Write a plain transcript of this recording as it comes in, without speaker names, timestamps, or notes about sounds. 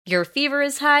Your fever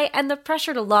is high and the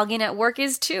pressure to log in at work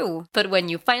is too. But when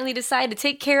you finally decide to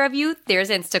take care of you, there's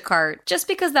Instacart. Just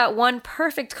because that one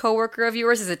perfect coworker of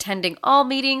yours is attending all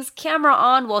meetings, camera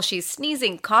on while she's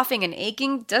sneezing, coughing, and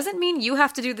aching, doesn't mean you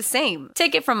have to do the same.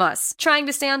 Take it from us. Trying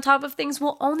to stay on top of things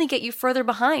will only get you further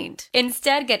behind.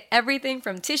 Instead, get everything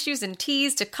from tissues and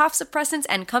teas to cough suppressants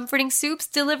and comforting soups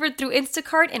delivered through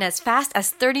Instacart in as fast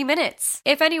as 30 minutes.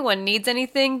 If anyone needs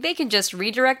anything, they can just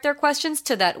redirect their questions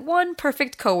to that one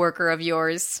perfect coworker of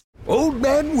yours. Old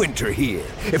Man Winter here.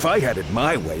 If I had it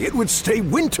my way, it would stay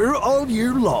winter all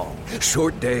year long.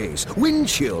 Short days, wind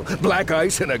chill, black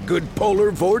ice, and a good polar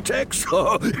vortex.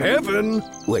 Oh, heaven.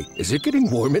 Wait, is it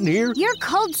getting warm in here? Your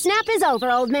cold snap is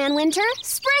over, Old Man Winter.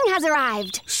 Spring has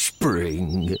arrived.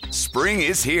 Spring. Spring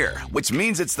is here, which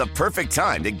means it's the perfect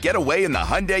time to get away in the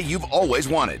Hyundai you've always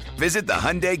wanted. Visit the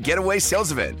Hyundai Getaway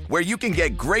Sales Event, where you can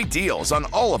get great deals on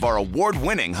all of our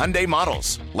award-winning Hyundai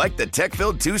models, like the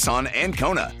tech-filled Tucson and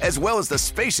Kona, as well as the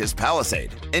spacious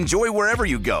Palisade. Enjoy wherever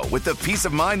you go with the peace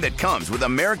of mind that comes with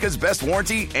America's best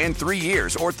warranty and 3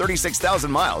 years or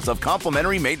 36,000 miles of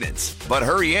complimentary maintenance. But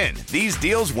hurry in, these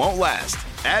deals won't last.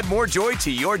 Add more joy to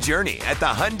your journey at the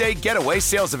Hyundai Getaway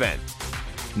Sales Event.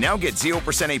 Now get 0%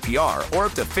 APR or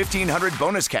up to $1,500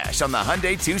 bonus cash on the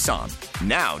Hyundai Tucson.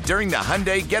 Now, during the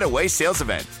Hyundai Getaway Sales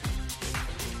Event.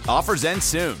 Offers end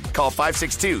soon. Call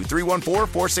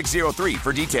 562-314-4603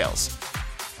 for details.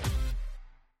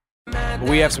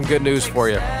 We have some good news for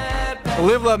you. The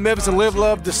Live Love Memphis and Live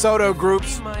Love DeSoto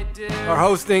groups are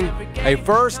hosting a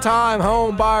first-time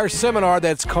home buyer seminar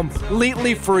that's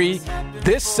completely free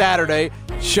this Saturday,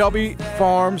 Shelby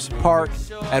Farms Park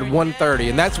at 1:30.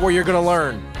 And that's where you're going to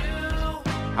learn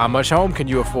how much home can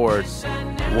you afford?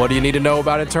 What do you need to know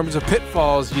about in terms of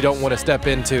pitfalls you don't want to step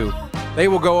into? They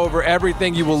will go over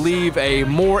everything. You will leave a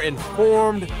more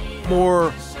informed,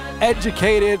 more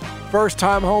educated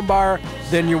first-time home buyer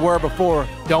than you were before.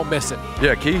 Don't miss it.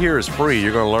 Yeah, key here is free.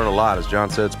 You're going to learn a lot. As John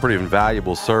said, it's a pretty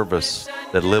invaluable service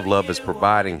that Live Love is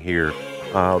providing here.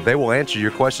 They will answer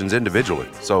your questions individually.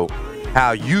 So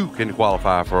how you can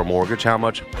qualify for a mortgage, how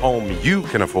much home you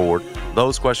can afford,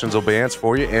 those questions will be answered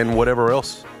for you, and whatever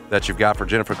else that you've got for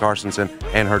Jennifer Carsonson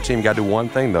and her team. You got to do one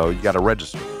thing, though. You got to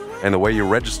register. And the way you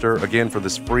register, again, for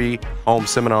this free home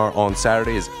seminar on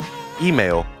Saturday is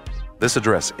email this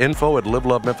address,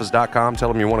 info@livelovememphis.com.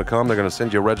 Tell them you want to come. They're going to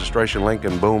send you a registration link,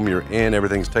 and boom, you're in.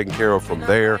 Everything's taken care of from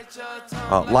there.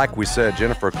 Like we said,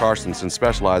 Jennifer Carsonson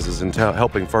specializes in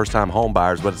helping first-time home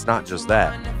buyers, but it's not just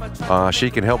that. She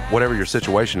can help whatever your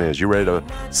situation is. You ready to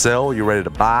sell? You ready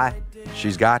to buy?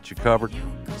 She's got you covered.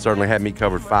 Certainly had me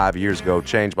covered 5 years ago.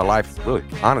 Changed my life, really,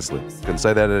 honestly. Can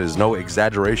say that it is no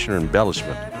exaggeration or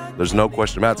embellishment. There's no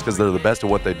question about it. It's because they're the best at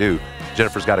what they do.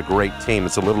 Jennifer's got a great team.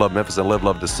 It's the Live Love Memphis and Live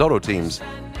Love DeSoto teams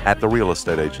at the real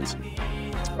estate agency.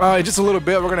 In just a little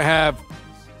bit, we're going to have a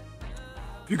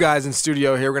few guys in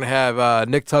studio here. We're going to have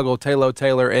Nick Tuggle, Tayloe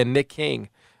Taylor, and Nick King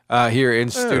here in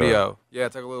studio. Yeah,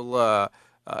 take a little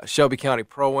Shelby County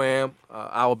Pro-Am.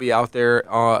 I will be out there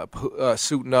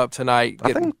suiting up tonight.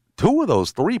 I think two of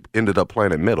those three ended up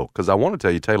playing at Middle, because I want to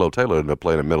tell you Tayloe Taylor ended up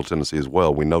playing at Middle Tennessee as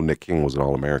well. We know Nick King was an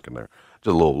All-American there.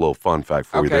 Just a little fun fact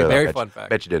for you there. Okay, very fun fact.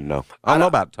 Bet you didn't know. I don't know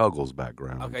about Tuggle's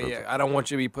background. Okay, yeah. I don't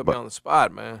want you to be putting me on the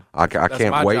spot, man. I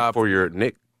can't wait for your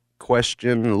Nick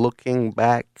question. Looking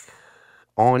back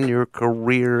on your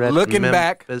career at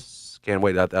Memphis. Can't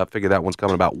wait. I figure that one's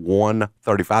coming about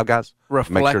 1:35, guys.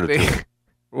 Reflecting. Make sure to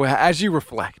well, as you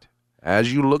reflect.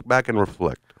 As you look back and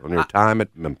reflect on your time at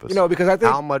Memphis. Because I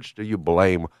think. How much do you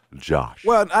blame Josh?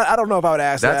 Well, I don't know if I would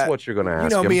ask that. That's what you're going to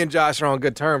ask him. Me and Josh are on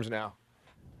good terms now.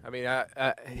 I mean,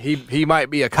 he might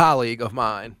be a colleague of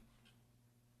mine,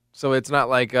 so it's not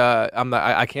like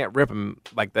I can't rip him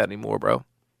like that anymore, bro.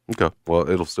 Okay, well,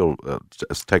 it'll still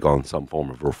just take on some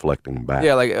form of reflecting back.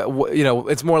 Yeah, like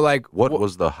it's more like what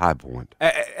was the high point?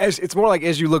 It's more like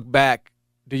as you look back,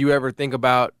 do you ever think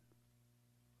about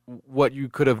what you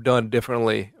could have done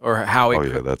differently, or how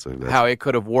how it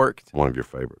could have worked? One of your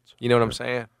favorites. You know what I'm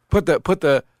saying? Put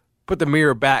the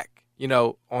mirror back,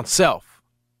 on self.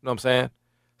 You know what I'm saying?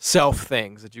 Self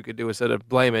things that you could do instead of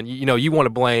blaming. You want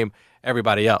to blame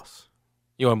everybody else.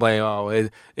 You want to blame,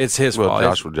 it's his fault.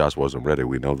 Josh wasn't ready.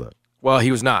 We know that. Well,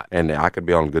 he was not. And I could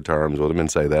be on good terms with him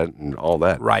and say that and all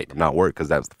that. Right. I'm not worried because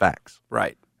that's the facts.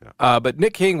 Right. Yeah. But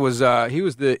Nick King was he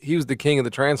was the king of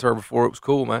the transfer before it was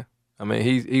cool, man. I mean,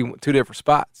 he went two different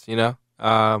spots,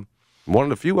 One of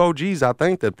the few OGs, I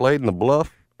think, that played in the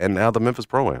Bluff and now the Memphis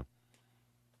Pro-Am.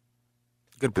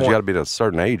 Good point. Because you got to be in a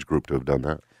certain age group to have done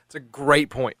that. It's a great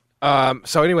point.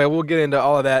 So anyway, we'll get into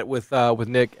all of that with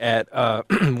Nick at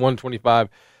 1:25.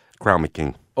 Crown me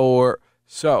king. Or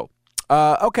so.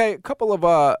 Okay, a couple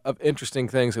of interesting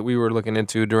things that we were looking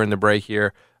into during the break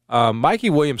here. Mikey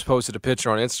Williams posted a picture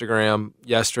on Instagram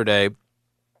yesterday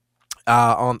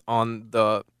on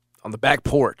the back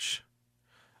porch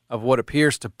of what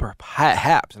appears to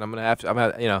perhaps, and I'm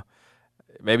gonna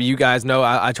maybe you guys know.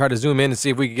 I tried to zoom in and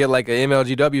see if we could get like an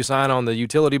MLGW sign on the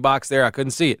utility box there. I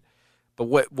couldn't see it, but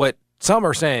what some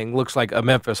are saying looks like a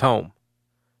Memphis home.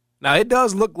 Now it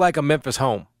does look like a Memphis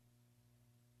home.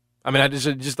 I mean, I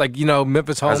just like,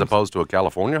 Memphis homes. As opposed to a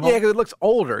California home? Yeah, because it looks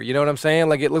older. You know what I'm saying?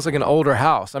 Like, it looks like an older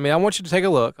house. I mean, I want you to take a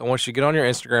look. I want you to get on your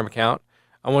Instagram account.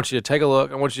 I want you to take a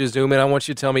look. I want you to zoom in. I want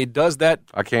you to tell me, does that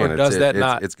I can't. or does that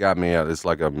not? It's got me out. It's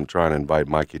like I'm trying to invite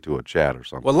Mikey to a chat or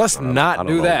something. Well, let's not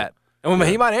do that. And Yeah.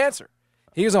 he might answer.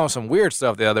 He was on some weird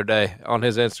stuff the other day on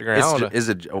his Instagram. I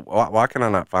don't know. Why can I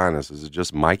not find this? Is it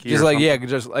just Mikey Just or like, something? yeah,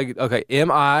 just like, okay,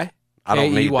 M-I-K-E-Y. I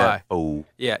don't need that fool.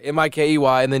 Yeah,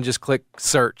 M-I-K-E-Y, and then just click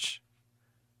search.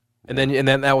 And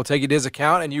then that will take you to his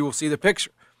account, and you will see the picture.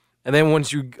 And then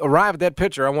once you arrive at that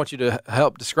picture, I want you to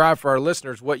help describe for our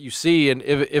listeners what you see and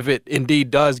if it indeed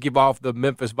does give off the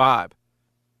Memphis vibe.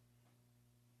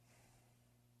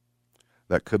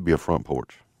 That could be a front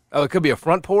porch. Oh, it could be a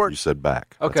front porch? You said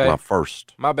back. Okay. That's my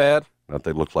first. My bad. That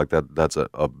they look like that's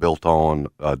a built-on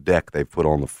deck they put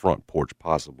on the front porch,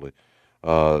 possibly.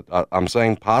 I'm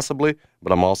saying possibly,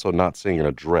 but I'm also not seeing an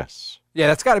address. Yeah,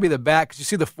 that's got to be the back because you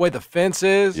see the way the fence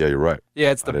is. Yeah, you're right.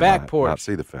 Yeah, it's the I did back not porch.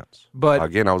 see the fence. But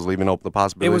again, I was leaving open the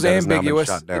possibility. It was that it's now been ambiguous.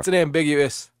 shot down. It's an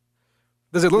ambiguous.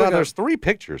 Does it look like there's 3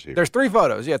 pictures here. There's 3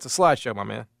 photos. Yeah, it's a slideshow, my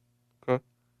man. Okay.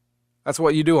 That's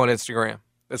what you do on Instagram.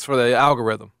 It's for the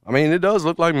algorithm. I mean, it does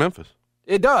look like Memphis.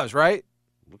 It does, right?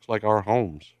 Looks like our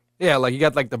homes. Yeah, like you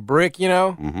got like the brick,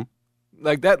 Mm-hmm.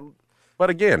 like that. But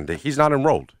again, he's not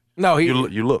enrolled. No,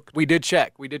 you looked. We did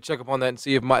check. We did check up on that and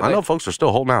see if I know folks are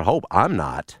still holding out hope. I'm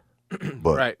not.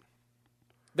 But right.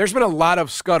 There's been a lot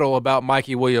of scuttle about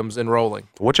Mikey Williams enrolling.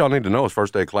 What y'all need to know is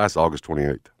first day of class is August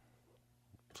 28th.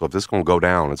 So if this is going to go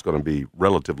down, it's going to be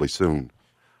relatively soon.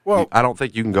 Well, I don't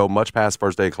think you can go much past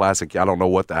first day of class. I don't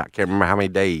know I can't remember how many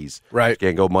days. Right. You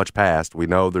can't go much past. We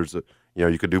know there's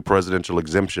you could do presidential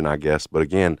exemption, I guess. But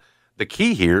again, the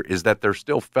key here is that there's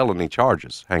still felony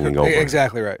charges hanging over him.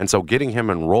 Exactly right. And so getting him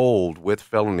enrolled with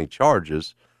felony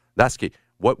charges, that's key.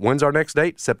 When's our next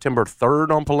date? September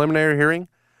 3rd on preliminary hearing.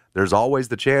 There's always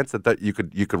the chance that you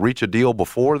could reach a deal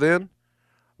before then,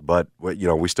 but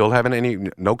we still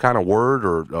haven't no kind of word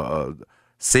or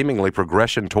seemingly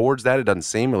progression towards that. It doesn't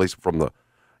seem, at least from the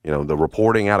the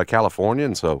reporting out of California.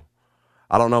 And so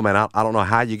I don't know, man. I don't know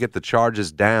how you get the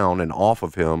charges down and off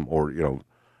of him, or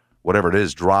whatever it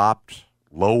is, dropped,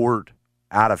 lowered,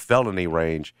 out of felony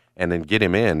range, and then get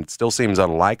him in. It still seems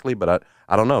unlikely, but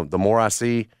I don't know. The more I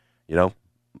see,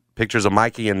 pictures of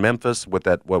Mikey in Memphis with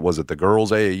that, what was it, the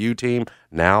girls AAU team,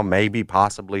 now maybe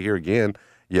possibly here again.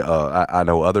 Yeah, I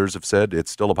know others have said it's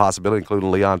still a possibility,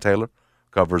 including Leon Taylor,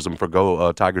 covers them for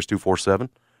Go Tigers 247.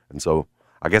 And so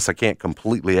I guess I can't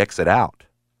completely exit out.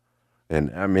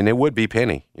 And, I mean, it would be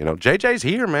Penny. JJ's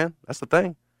here, man. That's the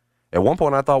thing. At one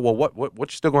point I thought, well,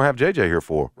 what you still going to have JJ here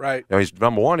for? Right. He's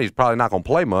number one, he's probably not going to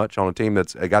play much on a team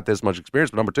that's got this much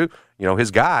experience. But number two,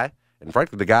 his guy, and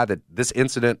frankly, the guy that this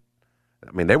incident,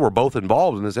 I mean, they were both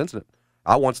involved in this incident.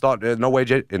 I once thought, there's no way,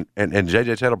 and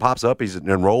JJ Taylor pops up, he's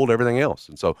enrolled, everything else.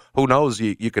 And so who knows,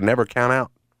 you can never count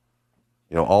out,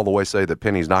 all the way say that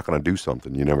Penny's not going to do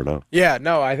something. You never know. Yeah,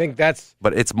 no, I think that's.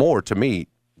 But it's more, to me,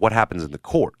 what happens in the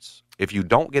courts. If you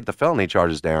don't get the felony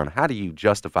charges down, how do you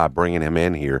justify bringing him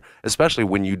in here, especially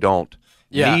when you don't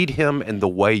need him in the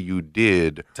way you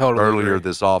did earlier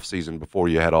this offseason before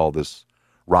you had all this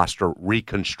roster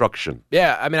reconstruction?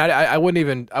 Yeah, I mean, I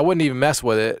wouldn't even mess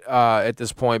with it at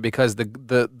this point because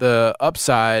the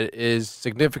upside is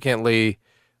significantly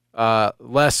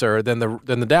lesser than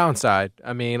the downside.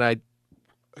 I mean, I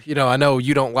know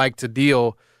you don't like to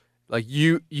deal, like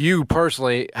you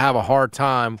personally have a hard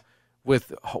time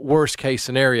with worst case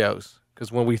scenarios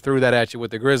because when we threw that at you with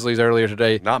the Grizzlies earlier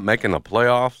today, not making the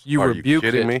playoffs, you rebuked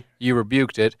it. You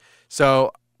rebuked it.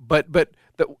 So, but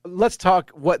let's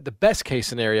talk what the best case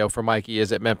scenario for Mikey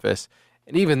is at Memphis,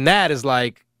 and even that is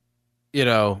like,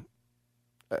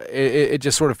 it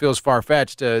just sort of feels far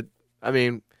fetched. I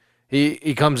mean,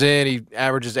 he comes in, he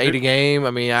averages 8 a game.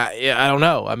 I mean, I don't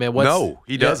know. I mean,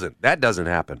 he doesn't. That doesn't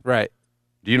happen. Right.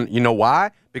 Do you know why?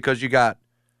 Because you got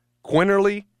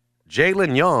Quinterly,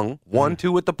 Jalen Young,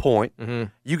 1-2 at the point. Mm-hmm.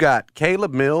 You got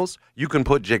Caleb Mills. You can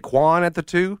put Jaquan at the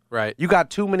 2. Right. You got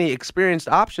too many experienced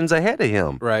options ahead of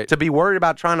him. Right. To be worried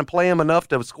about trying to play him enough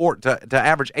to score to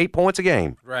average 8 points a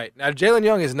game. Right. Now Jalen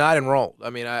Young is not enrolled.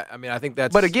 I think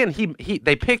that's. But again,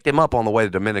 they picked him up on the way to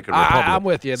Dominican Republic. I'm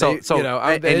with you. So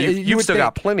you've still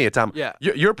got plenty of time. Yeah.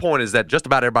 Your point is that just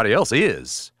about everybody else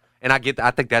is. And I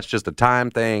think that's just a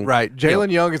time thing. Right.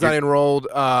 Jalen Young is not enrolled.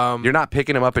 You're not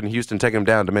picking him up in Houston, taking him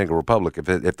down to Dominican Republic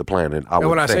if the plan. And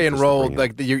when I say enrolled,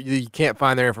 like you can't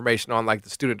find their information on like the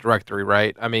student directory,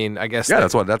 right? I mean, I guess. Yeah,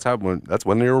 that's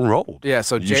when you're enrolled. Yeah,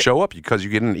 so you show up because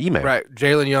you get an email. Right.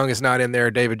 Jalen Young is not in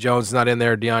there. David Jones is not in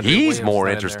there. DeAndre He's Williams more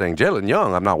is not interesting. Jalen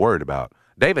Young, I'm not worried about.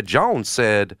 David Jones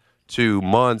said to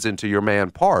Munz and to your man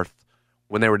Parth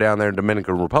when they were down there in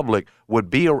Dominican Republic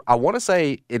would be. I want to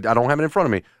say I don't have it in front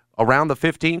of me. Around the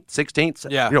 15th,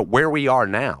 16th, where we are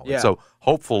now. Yeah. So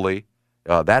hopefully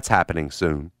that's happening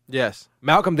soon. Yes.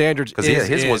 Malcolm Dandridge because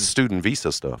his was student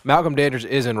visa stuff. Malcolm Dandridge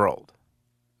is enrolled.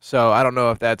 So I don't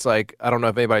know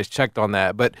if anybody's checked on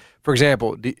that. But for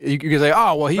example, you can say,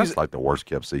 oh, well, that's like the worst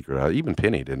kept secret. Even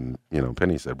Penny didn't.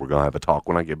 Penny said we're going to have a talk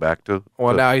when I get back to.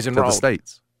 Well, now he's enrolled to the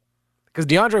States. Because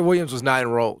DeAndre Williams was not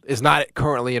enrolled. Is not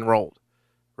currently enrolled,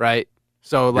 right?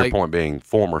 So, your point being,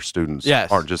 former students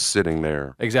aren't just sitting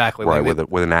there, exactly, right,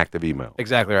 with an active email.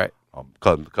 Exactly right.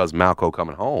 Because Malco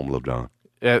coming home, Lil John.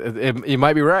 You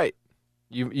might be right.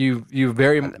 You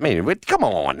very. I mean, come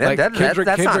on, like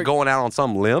that's not going out on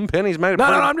some limb. Penny's made it. No,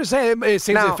 I'm just saying it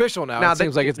seems official now. It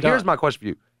seems like it's done. Here's my question for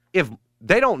you: if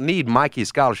they don't need Mikey's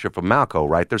scholarship for Malco,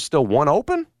 right? There's still one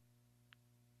open.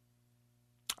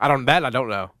 I don't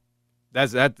know.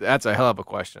 That's a hell of a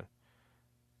question.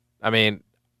 I mean.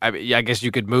 I guess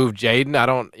you could move Jaden. I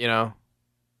don't,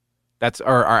 that's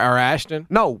or Ashton.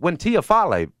 No, when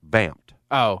Tiafale vamped.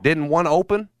 Oh, didn't one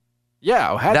open?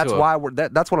 Yeah, that's why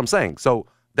that's what I'm saying. So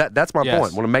that's my point.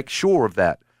 I want to make sure of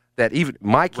that. That even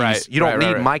Mikey's, you don't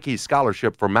need Mikey's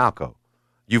scholarship for Malco.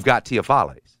 You've got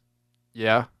Tiafale's.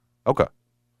 Yeah. Okay.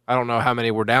 I don't know how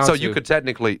many we're down. So to. you could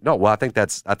technically I think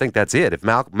that's it. If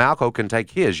Malco can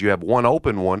take his, you have one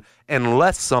open one,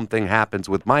 unless something happens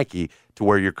with Mikey to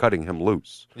where you're cutting him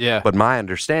loose. Yeah. But my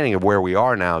understanding of where we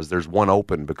are now is there's one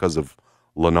open because of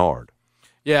Leonard.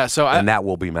 Yeah. So that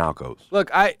will be Malco's. Look,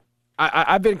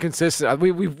 I've been consistent.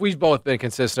 We've both been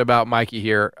consistent about Mikey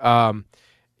here.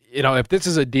 If this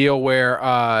is a deal where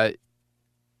and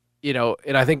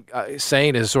I think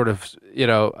Sane has sort of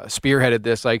spearheaded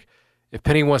this, like. If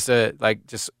Penny wants to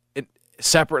just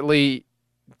separately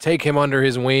take him under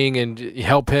his wing and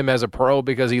help him as a pro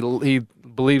because he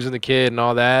believes in the kid and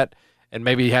all that, and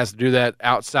maybe he has to do that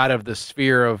outside of the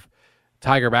sphere of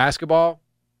Tiger basketball,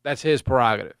 that's his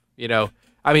prerogative.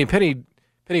 I mean, Penny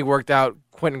worked out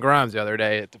Quentin Grimes the other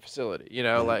day at the facility. You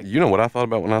know what I thought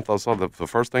about when I saw the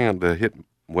first thing that hit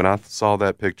when I saw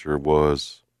that picture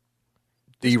was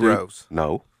D Rose.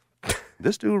 No,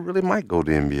 this dude really might go to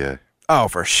NBA. Oh,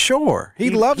 for sure. He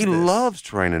loves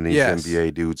training these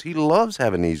NBA dudes. He loves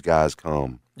having these guys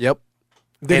come. Yep.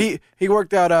 He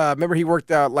worked out remember he worked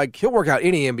out he'll work out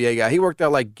any NBA guy. He worked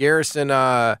out like Garrison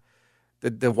the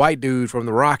white dude from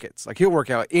the Rockets. Like he'll work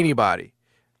out anybody.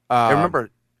 I remember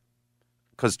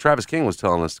because Travis King was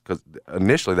telling us because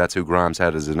initially that's who Grimes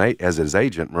had as his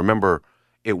agent. Remember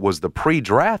it was the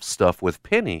pre-draft stuff with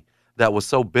Penny that was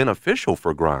so beneficial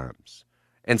for Grimes.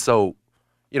 And so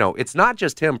it's not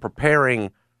just him preparing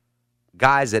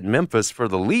guys at Memphis for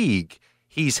the league.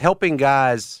 He's helping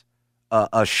guys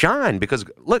shine because,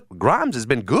 look, Grimes has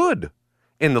been good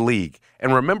in the league.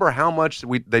 And remember how much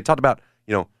they talked about,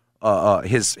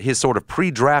 his sort of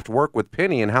pre-draft work with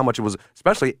Penny and how much it was,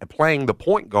 especially playing the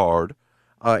point guard.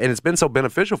 And it's been so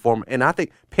beneficial for him. And I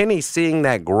think Penny seeing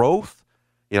that growth,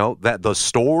 that the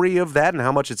story of that and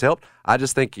how much it's helped, I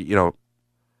just think,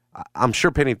 I'm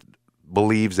sure Penny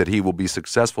believes that he will be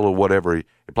successful or whatever he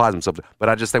applies himself to. But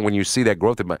I just think when you see that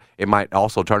growth, it might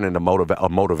also turn into a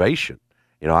motivation.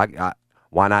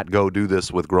 Why not go do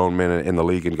this with grown men in the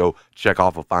league and go check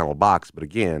off a final box? But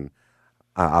again,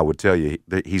 I would tell you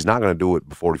that he's not going to do it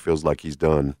before he feels like he's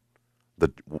done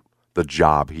the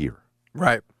job here.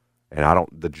 Right. And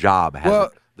the job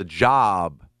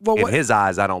in his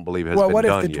eyes, I don't believe has been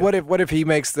done yet. What if he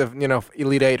makes the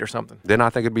Elite Eight or something? Then I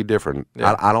think it'd be different.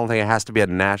 Yeah. I don't think it has to be a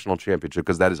national championship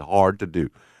because that is hard to do.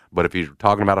 But if he's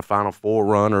talking about a Final Four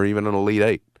run or even an Elite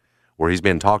Eight, where he's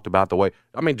been talked about the way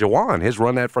Jawan, his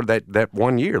run for that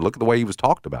 1 year. Look at the way he was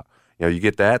talked about. You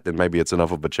get that, then maybe it's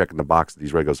enough of a check in the box that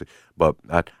he's ready to go see. But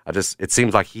it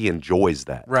seems like he enjoys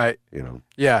that. Right.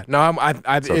 Yeah. No,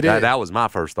 that was my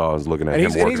first thought. I was looking at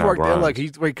him working out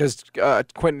Grimes. Because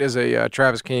Quentin is a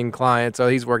Travis King client, so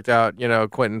he's worked out,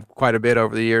 Quentin quite a bit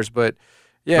over the years. But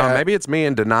yeah, no, maybe it's me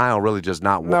in denial, really just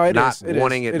not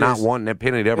wanting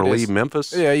Penny to ever leave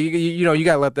Memphis. Yeah, you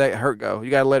got to let that hurt go. You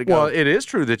got to let it go. Well, it is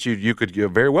true that you could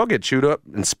very well get chewed up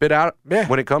and spit out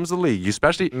when it comes to the league,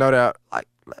 especially. No doubt.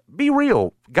 Be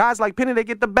real. Guys like Penny, they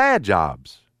get the bad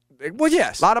jobs. Well,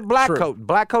 yes. A lot of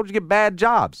black coaches get bad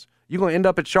jobs. You're going to end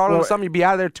up at Charlotte or something, you'll be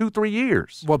out of there 2-3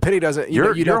 years. Well, Penny doesn't.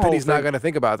 Penny's not going to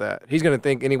think about that. He's going to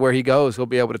think anywhere he goes, he'll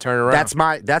be able to turn it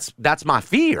around. That's my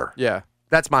fear. Yeah.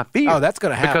 That's my fear. Oh, that's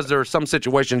going to happen. Because there are some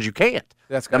situations you can't.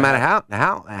 That's no matter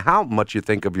how much you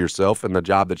think of yourself and the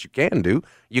job that you can do,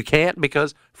 you can't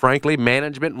because, frankly,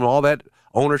 management and all that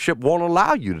ownership won't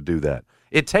allow you to do that.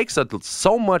 It takes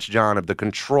so much, John, of the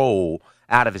control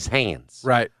out of his hands.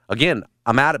 Right. Again,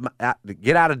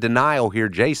 get out of denial here,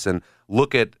 Jason.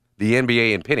 Look at the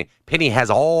NBA and Penny. Penny has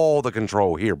all the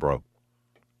control here, bro.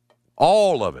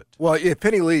 All of it. Well, if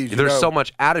Penny leaves, there's so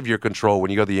much out of your control when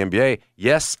you go to the NBA.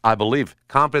 Yes, I believe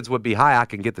confidence would be high. I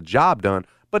can get the job done,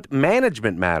 but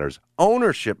management matters.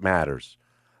 Ownership matters.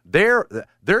 They're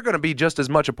going to be just as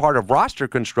much a part of roster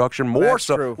construction, more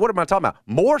so. True. What am I talking about?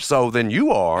 More so than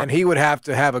you are. And he would have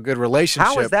to have a good relationship.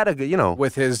 How is that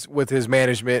with his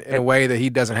management in a way that he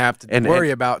doesn't have to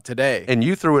worry about today? And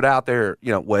you threw it out there,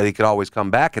 well, he could always come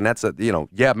back, and that's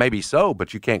maybe so,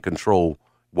 but you can't control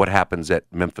what happens at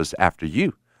Memphis after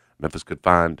you. Memphis could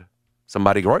find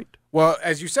somebody great. Well,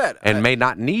 as you said, and may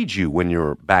not need you when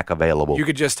you're back available. You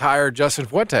could just hire Justin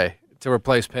Fuente to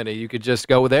replace Penny. You could just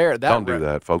go there. Don't do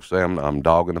that, folks. I'm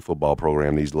dogging the football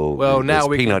program. These little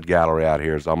peanut gallery out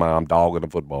here. So I'm dogging the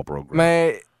football program.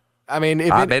 Man, I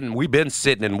mean, we've been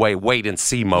sitting in wait and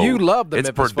see mode. You love the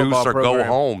Memphis football program. Go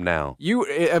home now. You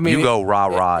go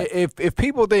rah. If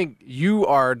people think you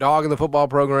are dogging the football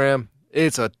program,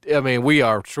 we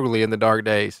are truly in the dark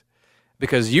days,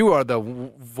 because you are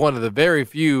one of the very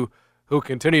few who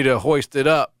continue to hoist it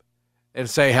up and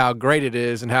say how great it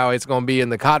is and how it's going to be in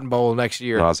the Cotton Bowl next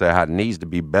year. No, I'll say how it needs to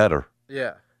be better.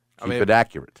 Yeah. Keep it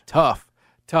accurate. Tough.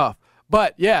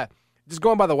 But, yeah, just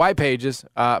going by the white pages,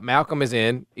 Malcolm is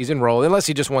in. He's enrolled, unless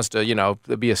he just wants to,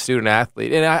 be a student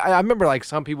athlete. And I remember,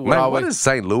 some people would always – what is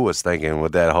St. Louis thinking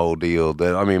with that whole deal?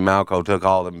 Malcolm took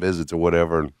all them visits or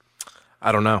whatever.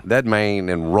 I don't know. That man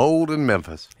enrolled in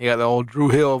Memphis. He got the old Drew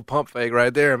Hill pump fake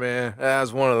right there, man. That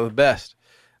was one of the best.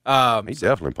 He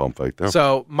definitely pump faked them.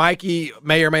 So Mikey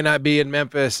may or may not be in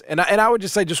Memphis, and I would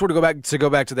just say, just sort of go back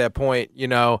to that point.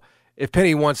 If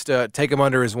Penny wants to take him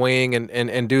under his wing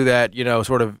and do that,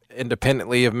 sort of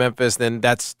independently of Memphis, then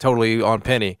that's totally on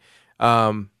Penny. We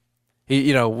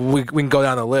can go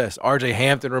down the list. R.J.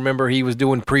 Hampton, remember, he was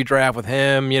doing pre-draft with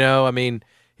him.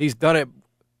 He's done it.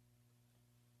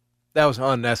 That was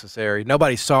unnecessary.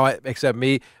 Nobody saw it except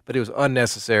me, but it was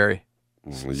unnecessary.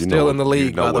 Still in the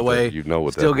league, by the way.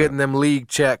 Still getting them league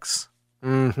checks.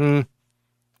 Mm-hmm. A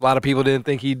lot of people didn't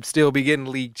think he'd still be getting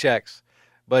league checks,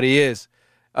 but he is.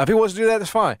 If he wants to do that,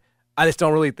 that's fine. I just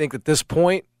don't really think at this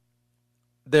point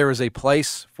there is a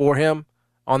place for him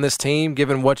on this team,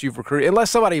 given what you've recruited,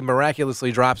 unless somebody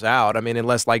miraculously drops out.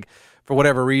 Unless, for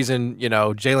whatever reason,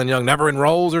 Jalen Young never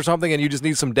enrolls or something and you just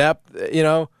need some depth,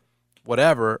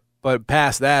 whatever. But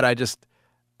past that, even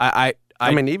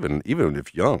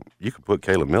if Young, you could put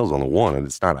Caleb Mills on the 1, and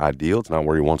it's not ideal. It's not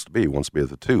where he wants to be. He wants to be at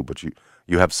the 2. But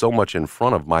you have so much in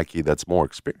front of Mikey that's more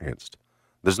experienced.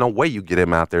 There's no way you get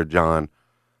him out there, John,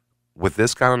 with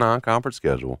this kind of non-conference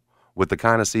schedule, with the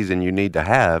kind of season you need to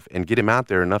have, and get him out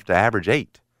there enough to average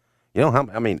 8. You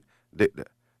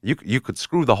could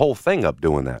screw the whole thing up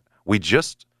doing that. We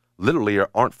just literally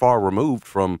aren't far removed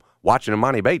from watching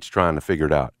Imani Bates trying to figure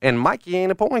it out. And Mikey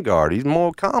ain't a point guard. He's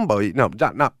more combo. No,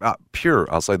 not pure,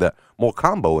 I'll say that. More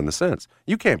combo in the sense.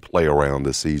 You can't play around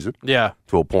this season. Yeah.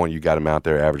 To a point you got him out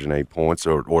there averaging 8 points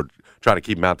or try to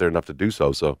keep him out there enough to do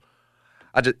so. So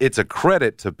it's a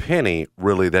credit to Penny,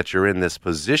 really, that you're in this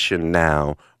position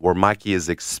now where Mikey is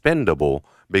expendable,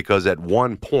 because at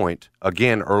one point,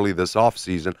 again, early this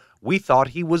offseason, we thought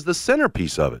he was the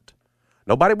centerpiece of it.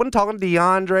 Nobody wasn't talking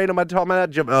DeAndre, nobody talking about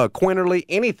Quinterly,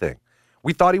 anything.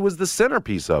 We thought he was the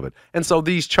centerpiece of it. And so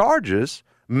these charges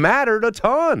mattered a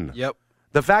ton. Yep.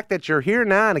 The fact that you're here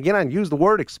now, and again, I use the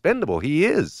word expendable, he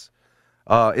is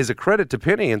a credit to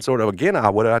Penny, and sort of, again,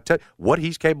 I tell you, what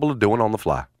he's capable of doing on the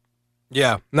fly.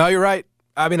 Yeah. No, you're right.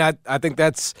 I think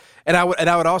that's – and I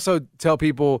would also tell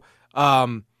people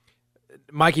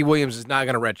Mikey Williams is not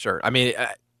going to redshirt.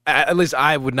 At least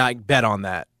I would not bet on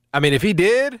that. If he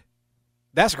did –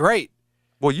 That's great.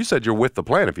 Well, you said you're with the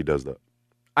plan if he does that.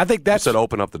 I think that's... You said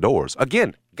open up the doors.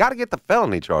 Again, got to get the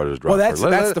felony charges dropped. Well,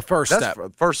 that's the first step.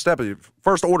 First step,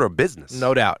 first order of business.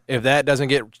 No doubt. If that doesn't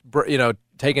get,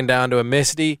 taken down to a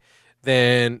misty,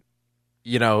 then,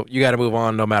 you got to move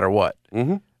on no matter what.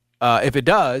 Mm-hmm. If it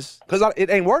does... Because it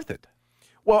ain't worth it.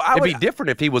 Well, it'd be different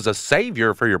if he was a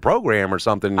savior for your program or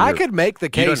something. I could make the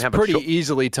case pretty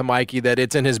easily to Mikey that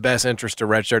it's in his best interest to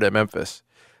redshirt at Memphis.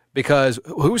 Because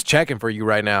who's checking for you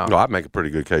right now? No, I'd make a pretty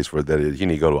good case for that. You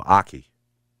need to go to Aki.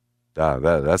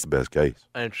 That's the best case.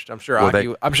 I'm sure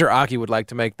Aki would like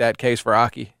to make that case for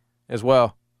Aki as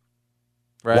well.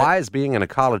 Right? Why is being in a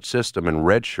college system and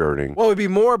redshirting? Well, it would be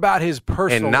more about his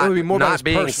personal. And not, it would be more not about his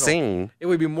being personal. seen. It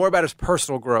would be more about his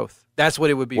personal growth. That's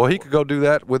what it would be. Well, he could go do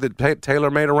that with it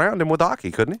tailor-made around him with Aki,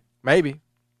 couldn't he? Maybe,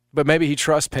 but maybe he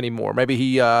trusts Penny more. Maybe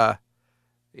he,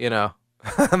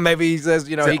 maybe he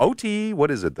says, OTE.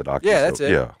 What is it that Aki? Yeah, that's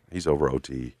it. Yeah, he's over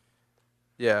OTE.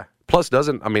 Yeah. Plus,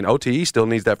 OTE still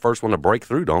needs that first one to break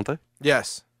through, don't they?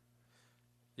 Yes.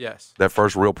 That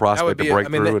first real prospect to break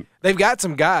through. They've got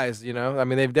some guys,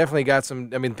 they've definitely got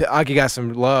some. Aki got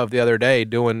some love the other day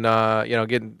doing,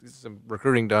 getting some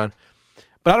recruiting done.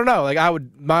 But I don't know.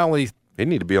 He'd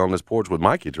need to be on this porch with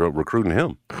Mikey to recruiting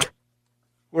him.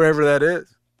 Wherever that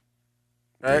is.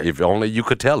 Right? If only you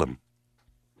could tell him.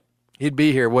 He'd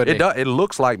be here, wouldn't he? It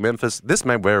looks like Memphis. This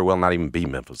may very well not even be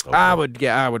Memphis, though. I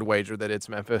would wager that it's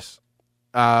Memphis.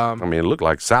 It looked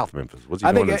like South Memphis. What's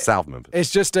he doing in South Memphis? It's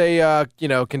just a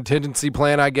contingency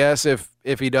plan, I guess,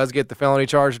 if he does get the felony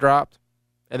charge dropped,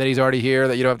 and then he's already here,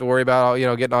 that you don't have to worry about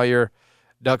getting all your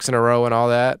ducks in a row and all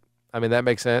that. That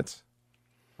makes sense.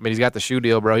 He's got the shoe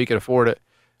deal, bro. He can afford it.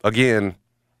 Again,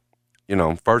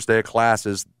 first day of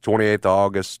classes, 28th of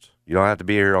August. You don't have to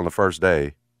be here on the first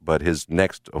day, but his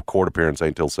next court appearance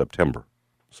ain't till September.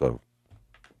 So,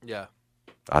 yeah,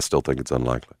 I still think it's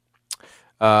unlikely.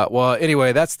 Well,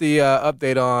 anyway, that's the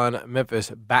update on Memphis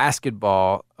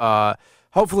basketball.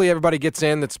 Hopefully everybody gets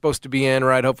in that's supposed to be in,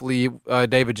 right? Hopefully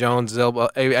David Jones is able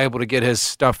to get his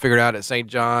stuff figured out at St.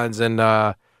 John's,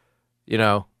 and,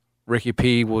 Ricky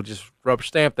P will just rubber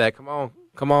stamp that. Come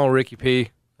on, Ricky P.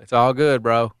 It's all good,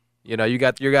 bro. You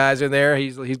got your guys in there.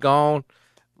 He's gone.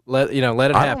 Let it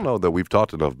happen. I don't know that we've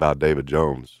talked enough about David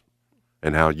Jones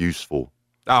and how useful.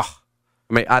 Oh.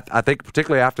 I think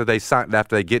particularly after they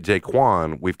get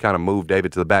Jaquan, we've kind of moved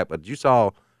David to the back. But you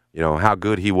saw, how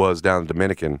good he was down in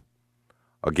Dominican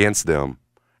against them,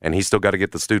 and he's still got to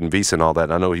get the student visa and all that.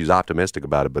 And I know he's optimistic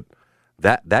about it, but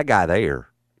that guy there,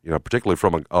 particularly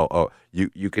from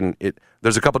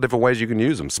there's a couple different ways you can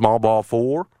use him: small ball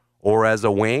 4 or as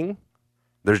a wing.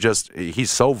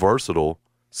 He's so versatile,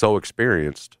 so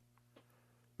experienced.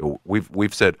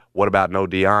 We've said, what about no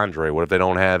DeAndre? What if they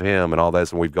don't have him and all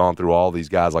this? And we've gone through all these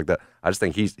guys like that. I just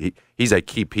think he's a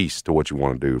key piece to what you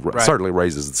want to do. Right. Certainly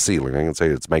raises the ceiling. I ain't gonna say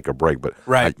it's make or break, but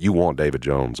you want David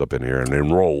Jones up in here and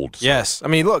enrolled. So. Yes,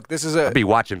 look, this is I'd be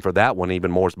watching for that one even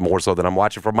more so than I'm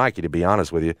watching for Mikey, to be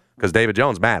honest with you, because David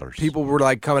Jones matters. People were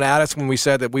coming at us when we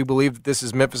said that we believe that this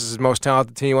is Memphis' most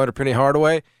talented team under Penny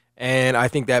Hardaway, and I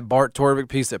think that Bart Torvik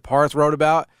piece that Parth wrote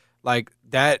about,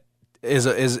 that.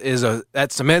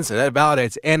 That cements it. That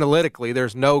validates analytically.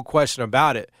 There's no question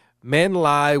about it. Men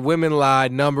lie, women lie,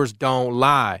 numbers don't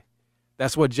lie.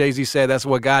 That's what Jay-Z said. That's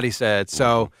what Gotti said.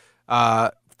 So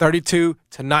 32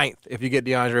 to 9th if you get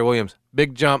DeAndre Williams.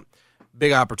 Big jump,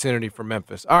 big opportunity for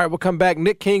Memphis. All right, we'll come back.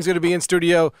 Nick King's going to be in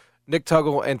studio. Nick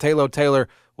Tuggle and Tayloe Taylor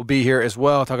will be here as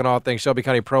well, talking all things Shelby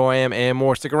County Pro-Am and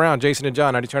more. Stick around. Jason and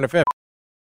John, 90 Turn FM.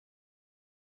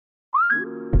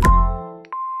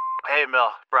 Hey,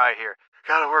 Mel, Bri here.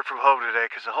 Gotta work from home today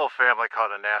because the whole family caught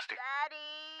a nasty... Daddy!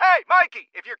 Hey, Mikey,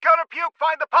 if you're gonna puke,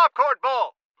 find the popcorn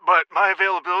bowl! But my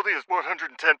availability is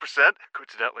 110%.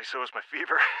 Coincidentally, so is my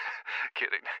fever.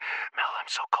 Kidding. Mel, I'm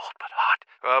so cold but hot.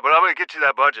 But I'm gonna get you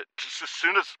that budget just as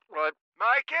soon as...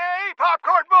 Mikey,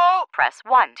 popcorn bowl! Press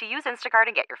 1 to use Instacart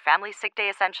and get your family's sick day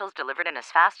essentials delivered in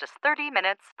as fast as 30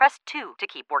 minutes. Press 2 to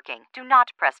keep working. Do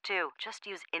not press 2. Just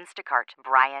use Instacart,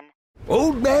 Brian.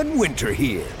 Old Man Winter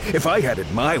here. If I had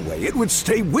it my way, it would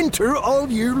stay winter all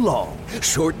year long.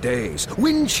 Short days,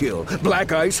 wind chill,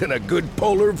 black ice, and a good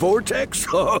polar vortex.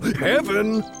 Oh,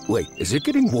 heaven! Wait, is it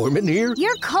getting warm in here?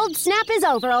 Your cold snap is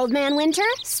over, Old Man Winter.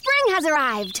 Spring has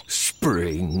arrived.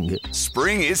 spring.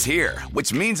 Spring is here,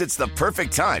 which means it's the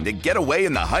perfect time to get away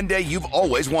in the Hyundai you've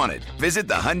always wanted. Visit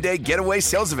the Hyundai Getaway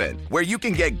Sales Event, where you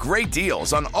can get great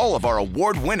deals on all of our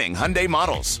award-winning Hyundai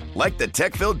models, like the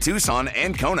tech-filled Tucson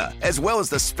and Kona, as well as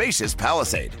the spacious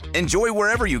Palisade. Enjoy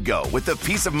wherever you go with the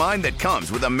peace of mind that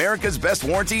comes with America's best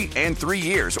warranty and 3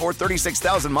 years or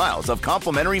 36,000 miles of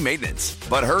complimentary maintenance.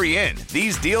 But hurry in,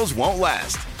 these deals won't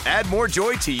last. Add more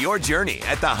joy to your journey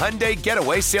at the Hyundai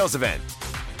Getaway Sales Event.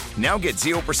 Now get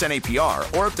 0%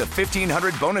 APR or up to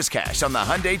 $1,500 bonus cash on the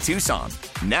Hyundai Tucson.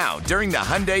 Now, during the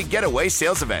Hyundai Getaway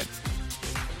Sales Event.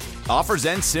 Offers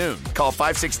end soon. Call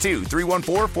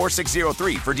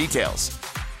 562-314-4603 for details.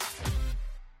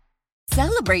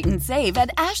 Celebrate and save at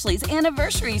Ashley's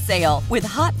Anniversary Sale. With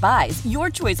Hot Buys, your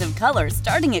choice of colors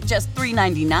starting at just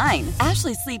 $3.99.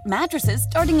 Ashley Sleep mattresses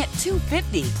starting at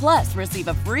 $2.50. Plus, receive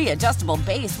a free adjustable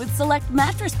base with select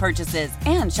mattress purchases.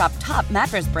 And shop top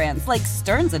mattress brands like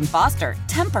Stearns & Foster,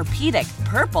 Tempur-Pedic,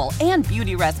 Purple, and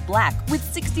Beautyrest Black with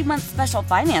 60-month special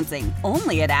financing.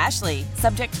 Only at Ashley.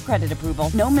 Subject to credit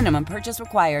approval. No minimum purchase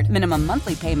required. Minimum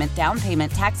monthly payment, down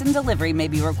payment, tax, and delivery may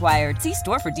be required. See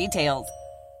store for details.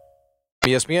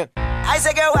 ESPN.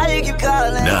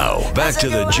 Now, back to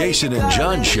the Jason and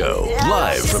John Show,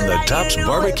 live from the Tops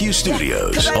Barbecue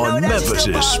Studios on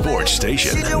Memphis' sports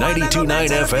station, 92.9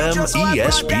 FM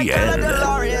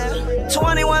ESPN.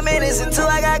 21 minutes until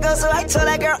I got go, so I told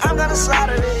that girl I'm gonna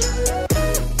slaughter it.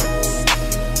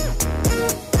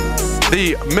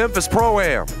 The Memphis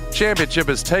Pro-Am Championship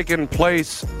is taking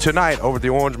place tonight over at the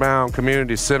Orange Mound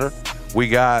Community Center. We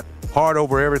got Hard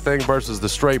Over Everything versus the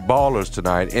Straight Ballers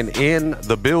tonight. And in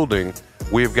the building,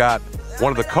 we've got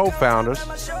one of the co-founders,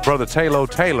 Brother Tayloe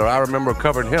Taylor. I remember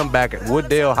covering him back at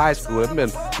Wooddale High School. It's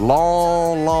been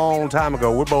long, long time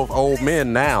ago. We're both old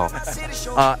men now.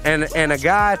 And a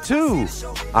guy, too,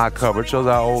 I covered. Shows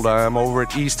how old I am, over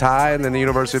at East High and then the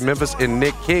University of Memphis, in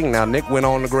Nick King. Now, Nick went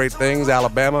on to great things.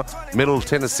 Alabama, Middle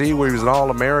Tennessee, where he was an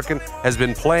All-American, has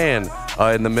been playing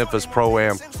in the Memphis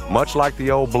Pro-Am, much like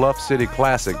the old Bluff City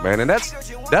Classic, man. And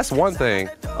that's one thing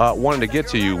wanted to get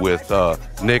to you with,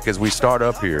 Nick, as we start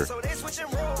up here.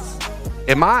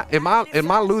 Am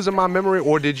I losing my memory,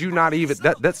 or did you not even?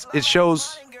 It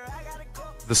shows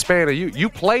the span of you. You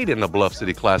played in the Bluff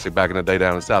City Classic back in the day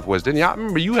down in Southwest, didn't you? I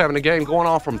remember you having a game going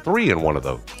off from 3 in one of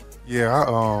those.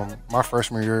 Yeah, my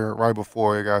freshman year, right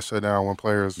before it got shut down when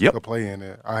players could play in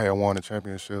it, I had won a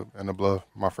championship in the Bluff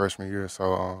my freshman year.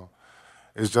 So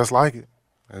it's just like it.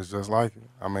 It's just like it.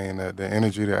 I mean, the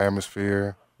energy, the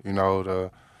atmosphere,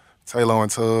 the Tayloe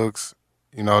and Tugs,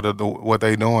 what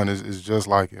they doing is just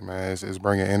like it, man. It's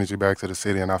bringing energy back to the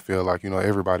city, and I feel like,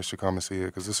 everybody should come and see it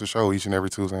because it's a show each and every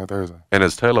Tuesday and Thursday. And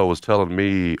as Tayloe was telling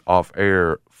me off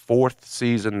air, 4th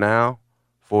season now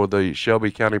for the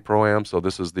Shelby County Pro-Am, so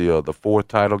this is the 4th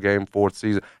title game, 4th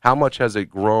season. How much has it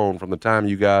grown from the time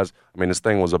you guys, this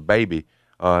thing was a baby,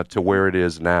 to where it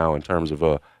is now in terms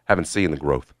of having seen the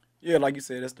growth? Yeah, like you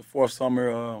said, it's the 4th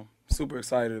summer. Super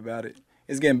excited about it.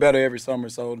 It's getting better every summer,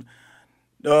 so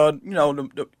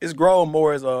it's growing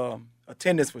more as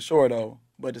attendance for sure, though.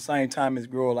 But at the same time, it's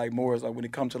growing more as when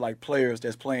it comes to players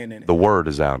that's playing in it. The word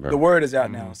is out now. The word is out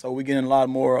now, so we're getting a lot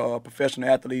more professional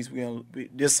athletes.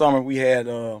 This summer we had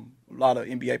a lot of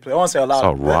NBA players. I want to say a lot.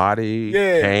 So Roddy,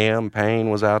 Cam Payne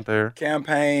was out there. Cam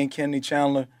Payne, Kenny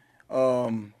Chandler,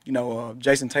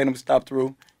 Jason Tatum stopped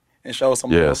through and showed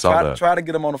some. Yeah, try to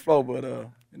get them on the floor, but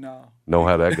no. Know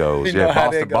how that goes.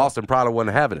 Boston probably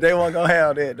wasn't having it. They weren't gonna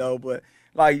have that though, but.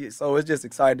 So it's just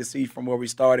exciting to see from where we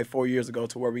started 4 years ago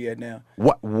to where we at now.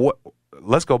 What?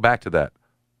 Let's go back to that.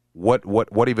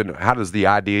 What even? How does the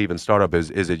idea even start up? Is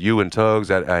it you and Tugs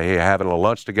that having a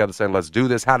lunch together saying let's do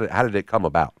this? How did it come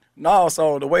about? No,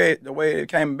 so the way it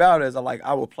came about is I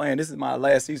was playing. This is my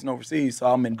last season overseas, so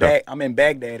I'm in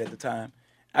Baghdad at the time.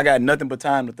 I got nothing but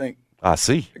time to think. I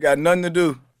see. I got nothing to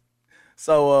do.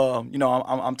 So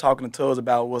I'm talking to Tugs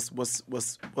about what's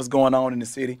going on in the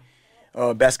city.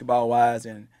 Basketball wise,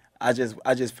 and I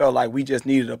just felt like we just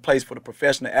needed a place for the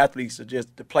professional athletes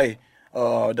to play,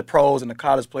 the pros and the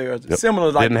college players. Yep.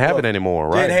 Similar, didn't have it anymore,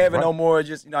 right? Didn't have it no more.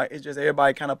 Just it's just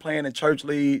everybody kind of playing in church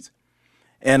leagues,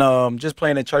 and just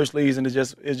playing in church leagues, and it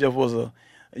just was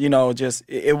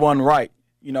it wasn't right.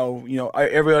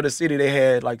 Every other city they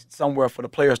had somewhere for the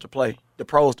players to play, the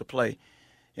pros to play.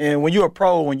 And when you're a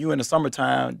pro, when you're in the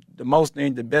summertime, the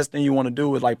best thing you want to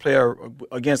do is play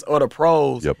against other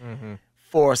pros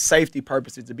for safety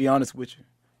purposes. To be honest with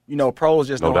you, pros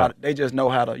just know how to, they just know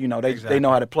how to, they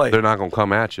know how to play. They're not gonna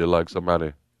come at you like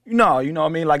somebody No, you know what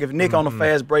I mean? Like if Nick on a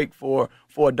fast break for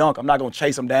a dunk, I'm not going to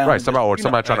chase him down. Right,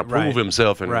 somebody trying to prove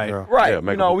himself. And, Right,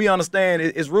 yeah, we understand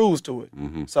it's rules to it.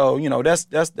 So,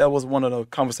 that was one of the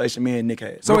conversations me and Nick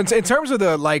had. So in terms of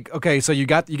the, so you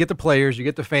get the players, you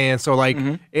get the fans. So,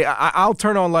 I'll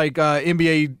turn on,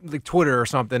 NBA Twitter or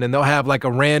something, and they'll have,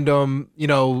 a random,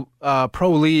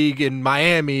 pro league in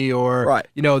Miami or,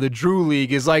 the Drew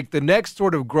League is, the next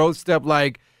sort of growth step,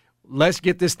 let's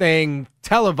get this thing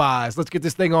televised. Let's get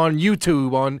this thing on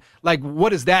YouTube. What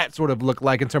does that sort of look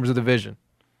like in terms of the vision?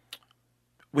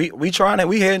 We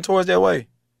heading towards that way.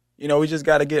 We just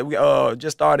got to we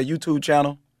just started a YouTube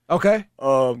channel. Okay.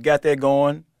 Got that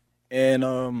going, and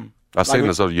I seen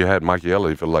this. So you had Mikey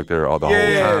Elliott feel like they're the whole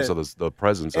time. So the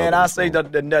presence. And of I say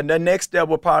the next step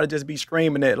will probably just be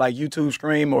streaming it, like YouTube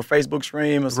stream or Facebook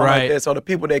stream or something like that. So the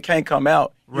people that can't come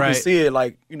out, you can see it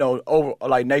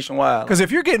over nationwide. Because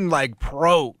if you're getting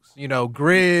pros,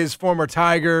 Grizz, former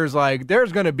Tigers,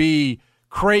 there's going to be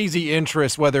crazy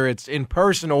interest whether it's in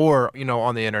person or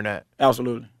on the internet.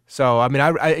 Absolutely. So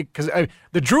because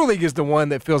the Drew League is the one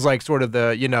that feels like sort of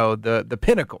the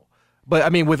pinnacle.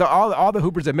 But with all the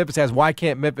hoopers that Memphis has, why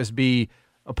can't Memphis be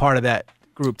a part of that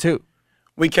group too?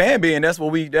 We can be, and that's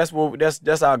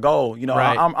our goal.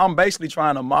 Right. I'm basically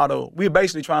trying to model. We're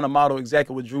basically trying to model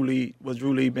exactly what Drew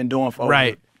League been doing for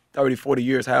over 30, 40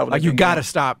 years. However, you got to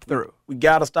stop through. We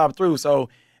got to stop through. So,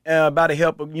 by the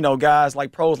help of guys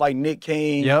like pros like Nick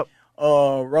King,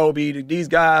 Roby, these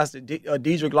guys,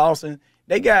 Dedrick Lawson,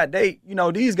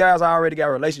 these guys already got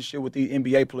a relationship with these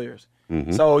NBA players.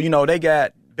 So they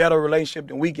got better relationship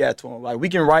than we got to them. We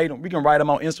can write them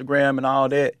on Instagram and all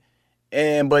that,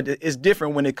 but it's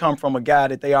different when it comes from a guy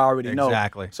that they already know.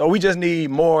 Exactly. So we just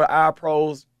need more our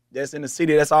pros that's in the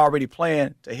city that's already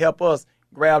playing to help us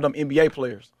grab them NBA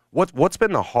players. What's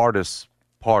been the hardest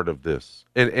part of this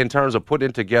in terms of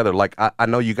putting together? I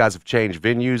know you guys have changed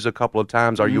venues a couple of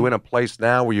times. Are you in a place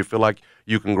now where you feel like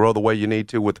you can grow the way you need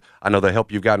to with, I know, the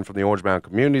help you've gotten from the Orange Mound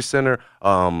Community Center?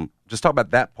 Just talk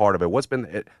about that part of it. What's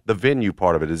been the venue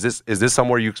part of it? Is this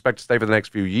somewhere you expect to stay for the next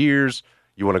few years?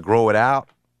 You want to grow it out?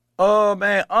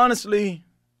 Man, honestly.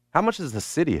 How much has the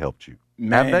city helped you?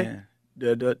 Man,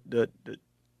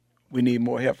 we need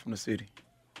more help from the city.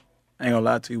 I ain't gonna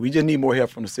lie to you. We just need more help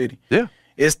from the city. Yeah.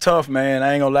 It's tough, man.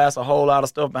 I ain't gonna lie. It's a whole lot of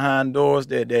stuff behind doors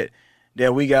that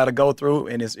we got to go through,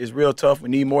 and it's real tough. We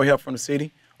need more help from the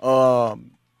city.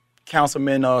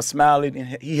 Councilman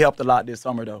Smiley, he helped a lot this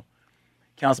summer, though.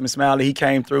 Councilman Smiley, he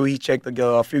came through. He checked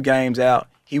a few games out.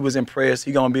 He was impressed.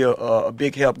 He's gonna be a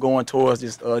big help going towards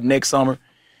this next summer.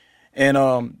 And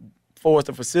for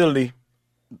the facility,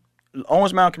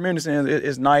 Orange Mound Community Center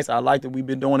is nice. I like that we've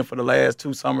been doing it for the last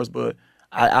 2 summers, but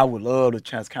I would love the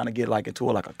chance to kind of get into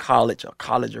a college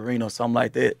arena or something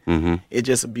like that. It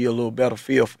just would be a little better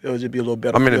feel. It would just be a little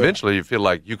better. feel. Eventually you feel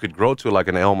like you could grow to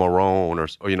an El Marone or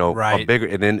a bigger,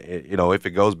 and then if it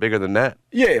goes bigger than that.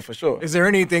 Yeah, for sure. Is there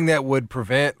anything that would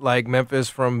prevent Memphis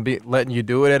from letting you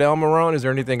do it at El Marone? Is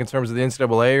there anything in terms of the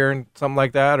NCAA or something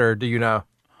like that, or do you know?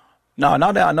 No,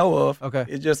 not that I know of. Okay.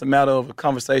 It's just a matter of a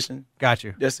conversation. Got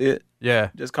you. That's it. Yeah.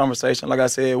 Just conversation. Like I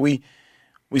said, we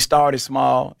started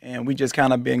small, and we just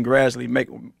kind of been gradually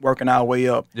working our way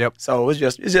up. Yep. So it's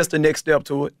just the next step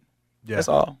to it. Yeah. That's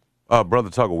all. Brother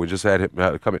Tuggle, we just had him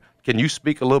come in. Can you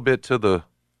speak a little bit to the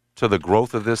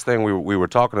growth of this thing? We were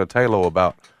talking to Tayloe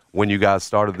about when you guys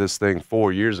started this thing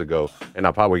 4 years ago, and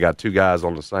I probably got 2 guys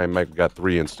on the same mic. We got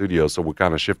 3 in studio, so we're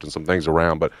kind of shifting some things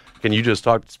around. But can you just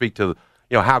speak to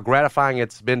how gratifying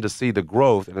it's been to see the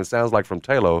growth? And it sounds like from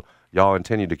Tayloe, y'all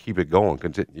intend to keep it going.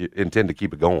 Intend to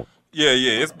keep it going. Yeah,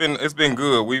 it's been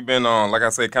good. We've been like I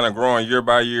said, kind of growing year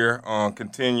by year,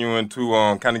 continuing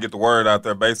to kind of get the word out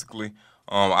there. Basically,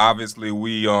 obviously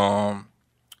we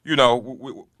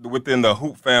within the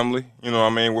hoop family,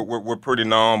 we're pretty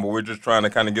known, but we're just trying to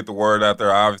kind of get the word out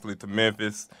there, obviously to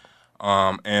Memphis,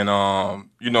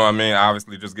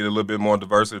 obviously just get a little bit more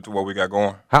diversity to what we got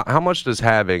going. How much does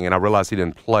having, and I realize he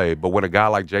didn't play, but when a guy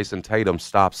like Jason Tatum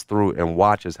stops through and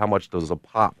watches, how much does a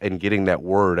pop and getting that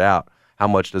word out? How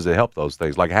much does it help those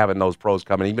things? Like having those pros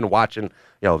come in, even watching,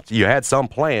 you had some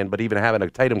playing, but even having a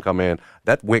Tatum come in,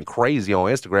 that went crazy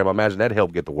on Instagram. I imagine that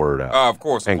helped get the word out. Of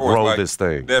course. And grow this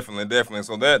thing. Definitely.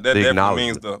 So that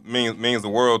definitely means the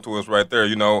world to us right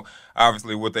there.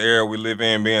 Obviously with the era we live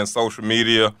in, being social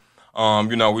media,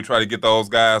 we try to get those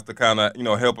guys to kind of,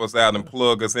 help us out and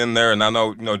plug us in there. And I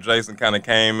know, Jason kind of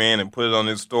came in and put it on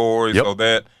his story, so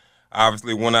that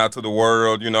obviously went out to the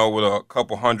world, with a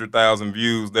couple 100,000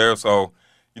 views there. So,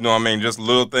 just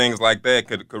little things like that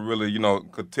could really,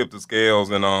 could tip the scales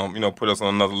and, put us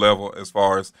on another level as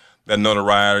far as that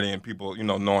notoriety and people,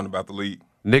 knowing about the league.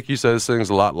 Nick, you said this thing's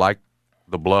a lot like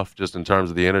the Bluff, just in terms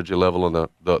of the energy level and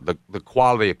the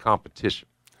quality of competition.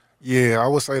 Yeah, I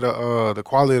would say the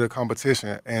quality of the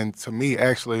competition, and to me,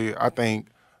 actually, I think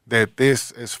that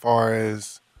this, as far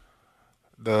as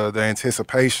the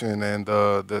anticipation and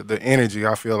the energy,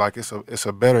 I feel like it's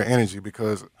a better energy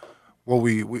because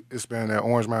it's been at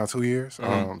Orange Mound 2 years.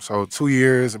 So 2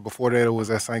 years, and before that it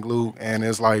was at St. Luke, and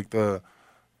it's like the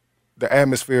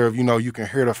atmosphere of, you can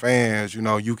hear the fans, you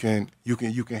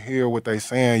can hear what they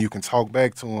saying, you can talk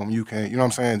back to them, you can, what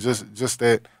I'm saying, just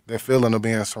that feeling of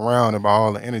being surrounded by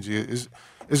all the energy it's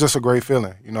just a great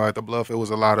feeling. At the Bluff it was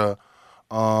a lot of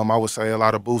I would say a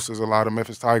lot of boosters, a lot of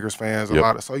Memphis Tigers fans, a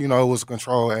lot of, so it was a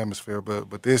controlled atmosphere,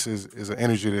 but this is an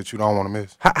energy that you don't want to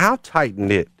miss. How tight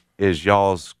knit is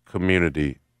y'all's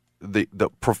community? The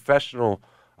professional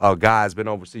guys been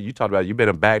overseas. You talked about you've been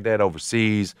in Baghdad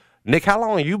overseas. Nick, how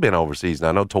long have you been overseas? Now,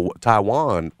 I know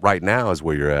Taiwan right now is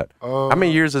where you're at. How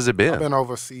many years has it been? I've been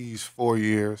overseas 4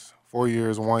 years. 4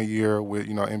 years, 1 year with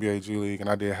NBA G League, and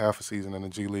I did half a season in the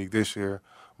G League this year.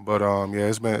 But yeah,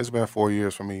 it's been 4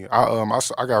 years for me.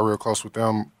 I got real close with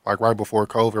them like right before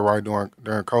COVID, right during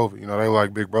COVID. They were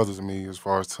like big brothers to me as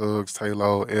far as Tuggs,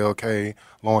 Tayloe, LK,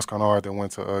 Lawrence Kennard that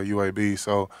went to UAB.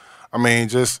 So I mean,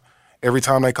 just every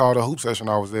time they called a hoop session,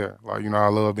 I was there. Like I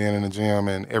love being in the gym,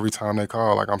 and every time they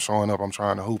call, like I'm showing up, I'm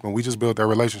trying to hoop, and we just built that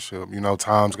relationship.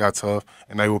 Times got tough,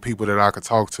 and they were people that I could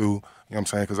talk to. You know what I'm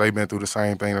saying? Because they've been through the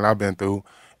same thing that I've been through.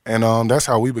 And that's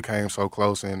how we became so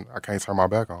close, and I can't turn my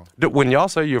back on. When y'all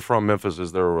say you're from Memphis,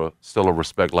 is there still a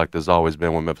respect like there's always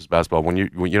been with Memphis basketball? When you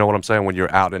know what I'm saying? When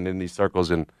you're out and in these circles,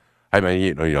 and hey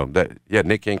man,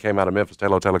 Nick King came out of Memphis,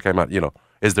 Tayloe Taylor came out.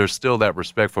 Is there still that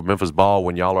respect for Memphis ball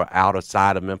when y'all are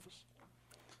outside of Memphis?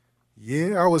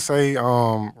 Yeah, I would say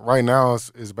right now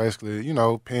it's basically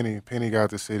Penny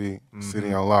got the city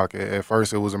on lock. At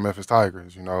first it was the Memphis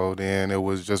Tigers, then it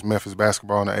was just Memphis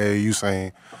basketball in the AAU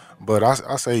scene. But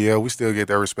I say, yeah, we still get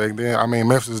that respect. Then, I mean,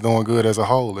 Memphis is doing good as a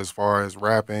whole as far as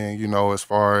rapping, as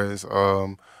far as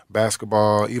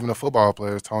basketball, even the football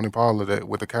players, Tony Pollard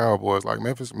with the Cowboys. Like,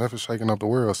 Memphis shaking up the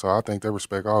world, so I think that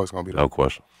respect always going to be there. No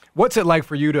question. What's it like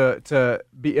for you to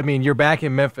be, I mean, you're back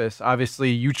in Memphis.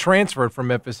 Obviously, you transferred from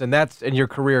Memphis, and your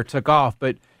career took off.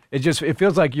 But it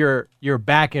feels like you're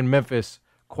back in Memphis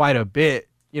quite a bit,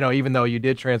 even though you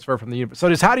did transfer from the university. So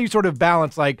just how do you sort of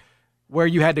balance, like, where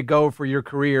you had to go for your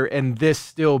career and this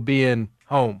still being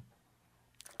home?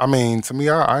 I mean, to me,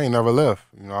 I ain't never left.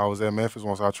 I was at Memphis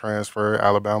once I transferred.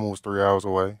 Alabama was 3 hours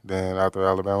away. Then after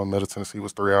Alabama, Middle Tennessee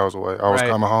was 3 hours away. I was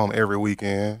coming home every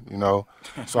weekend,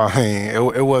 So, I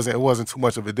mean, it wasn't too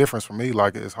much of a difference for me.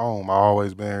 Like, it's home. I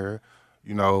always been here,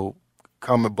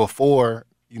 coming before,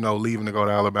 leaving to go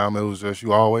to Alabama, it was just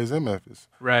you always in Memphis.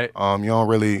 Right. You don't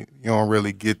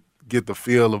really get the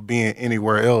feel of being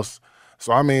anywhere else.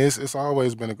 So, I mean, it's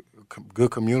always been a good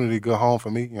community, good home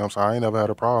for me. What I'm saying? I ain't never had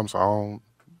a problem, so I don't,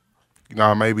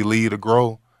 I maybe leave to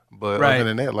grow. But other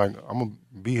than that, like, I'm going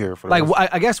to be here for the rest.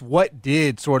 I guess what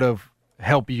did sort of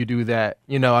help you do that?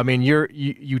 I mean,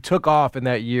 you took off in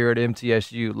that year at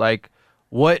MTSU. Like,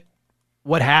 what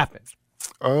happened?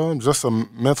 Just some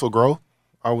mental growth,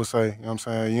 I would say. You know what I'm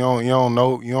saying? You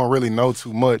don't really know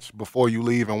too much before you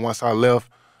leave, and once I left,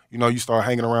 you start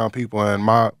hanging around people, and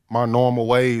my normal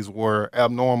ways were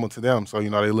abnormal to them. So, they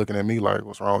looking at me like,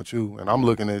 what's wrong with you? And I'm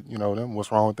looking at, them,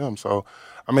 what's wrong with them? So,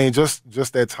 I mean, just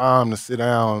that time to sit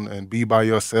down and be by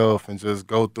yourself and just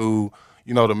go through,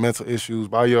 the mental issues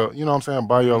by your,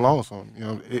 by your lonesome.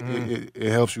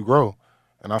 It helps you grow.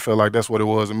 And I feel like that's what it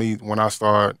was to me when I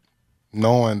start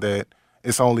knowing that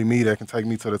it's only me that can take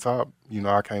me to the top.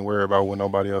 I can't worry about what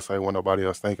nobody else say, what nobody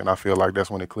else think. And I feel like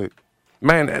that's when it clicked.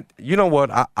 Man, you know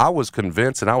what? I was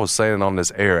convinced, and I was saying on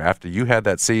this air, after you had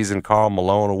that season, Karl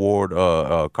Malone Award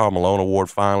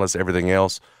finalist, everything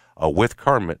else, with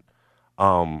Kermit,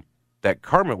 that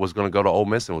Kermit was going to go to Ole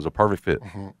Miss and was a perfect fit.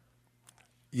 Mm-hmm.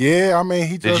 Yeah, I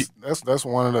mean, that's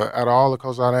one of the, out of all the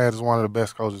coaches I had, is one of the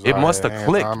best coaches It must have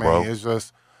clicked, bro. It's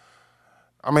just,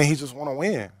 he just want to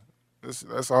win.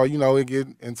 That's all, it get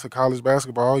into college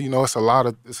basketball. It's a lot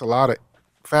of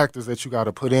factors that you got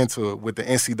to put into it with the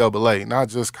NCAA, not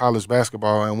just college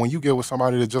basketball. And when you get with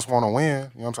somebody that just want to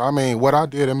win, what I'm saying? I mean, what I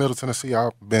did in Middle Tennessee,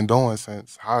 I've been doing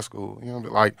since high school.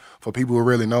 Like, for people who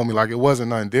really know me, like, it wasn't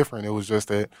nothing different. It was just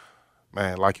that,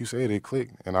 man, like you said, it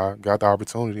clicked, and I got the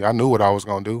opportunity. I knew what I was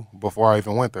going to do before I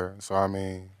even went there. So, I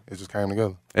mean, it just came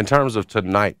together. In terms of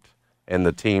tonight and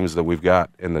the teams that we've got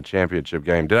in the championship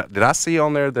game, did I see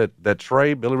on there that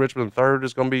Trey, Billy Richmond III,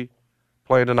 is going to be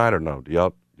playing tonight or no? Do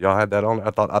y'all had that on?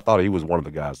 I thought he was one of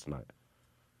the guys tonight.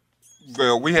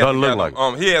 Well, we had look like.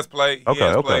 He has played.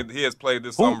 Okay. He has played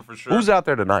this summer for sure. Who's out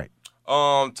there tonight?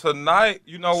 Tonight,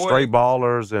 you know what? Straight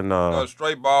ballers and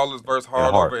straight ballers versus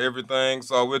hard over everything.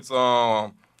 So it's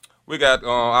we got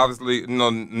obviously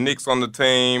Nick's on the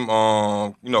team.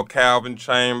 Calvin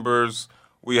Chambers.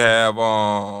 We have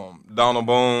Donald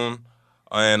Boone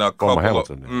and a couple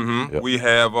Hamilton. Yep. We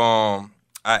have I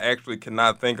actually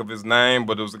cannot think of his name,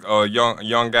 but it was a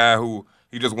young guy who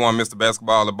he just won Mr.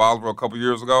 Basketball at Bolivar a couple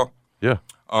years ago. Yeah.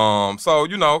 So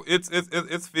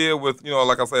it's filled with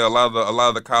like I say, a lot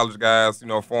of the college guys,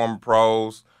 former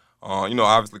pros,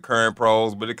 obviously current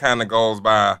pros, but it kind of goes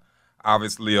by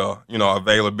obviously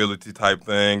availability type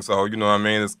thing. So what I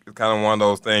mean, it's kind of one of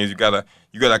those things you gotta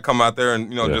come out there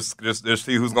and just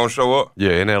see who's gonna show up.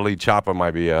 Yeah, NLE Chopper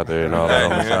might be out there and all that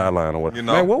on the sideline or what.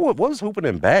 Man, what was hooping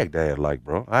in Baghdad like,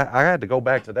 bro? I had to go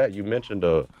back to that. You mentioned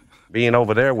being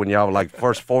over there when y'all were like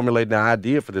first formulating the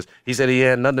idea for this. He said he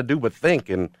had nothing to do but think,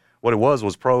 and what it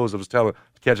was pros that was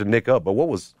catching Nick up. But what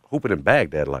was hooping in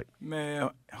Baghdad like?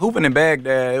 Man, hooping in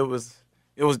Baghdad, it was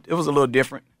a little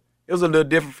different. It was a little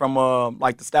different from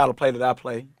like the style of play that I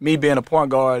play. Me being a point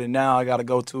guard, and now I got to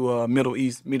go to a Middle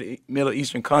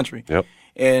Eastern country. Yep.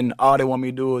 And all they want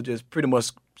me to do is just pretty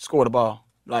much score the ball.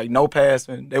 Like no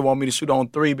passing. They want me to shoot on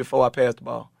three before I pass the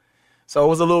ball. So it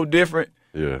was a little different.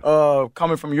 Yeah.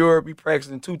 Coming from Europe, we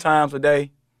practicing 2 times a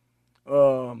day,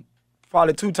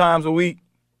 probably 2 times a week.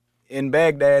 In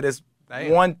Baghdad, it's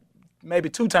maybe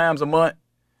 2 times a month.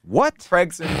 What?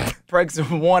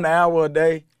 Practicing 1 hour a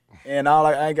day, and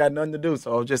I ain't got nothing to do.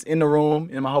 So I was just in the room,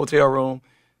 in my hotel room,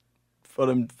 for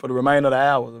the remainder of the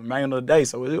hours, the remainder of the day.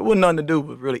 So it wasn't nothing to do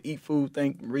but really eat food,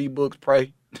 think, read books,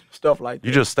 pray, stuff like that.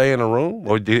 You just stay in the room,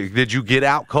 or did you get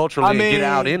out culturally and get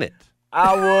out in it?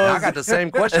 I got the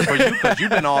same question for you because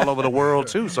you've been all over the world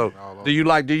too. So do you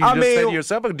just say to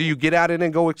yourself, or do you get out in it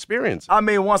and go experience it? I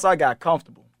mean, once I got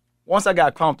comfortable,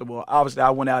 obviously I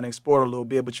went out and explored a little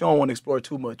bit, but you don't want to explore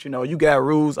too much. You got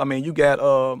rules. I mean, you got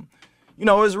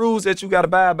there's rules that you got to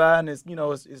abide by, and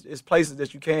it's places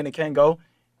that you can and can't go,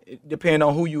 depending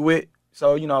on who you with.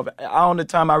 So the only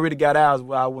time I really got out is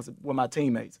when I was with my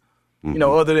teammates. Mm-hmm.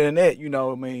 Other than that,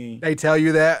 I mean. They tell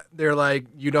you that? They're like,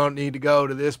 you don't need to go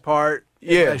to this part?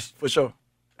 Yeah, for sure.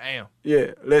 Damn.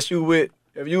 Yeah, if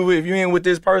you ain't with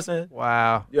this person,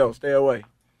 wow. Yo, stay away.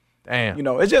 Damn.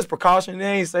 It's just precaution.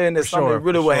 They ain't saying that something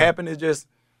really will happen. It's just,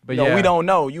 we don't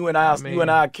know. You and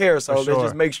I care, so let's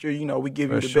just make sure, we give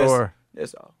you the best.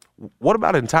 That's all. What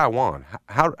about in Taiwan?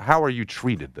 How are you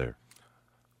treated there?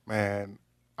 Man,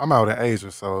 I'm out in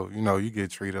Asia, so, you get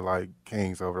treated like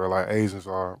kings over there. Like, Asians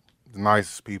are the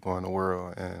nicest people in the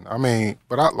world. And I mean,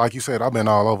 but like you said, I've been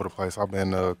all over the place. I've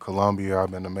been to Colombia,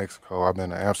 I've been to Mexico, I've been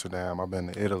to Amsterdam, I've been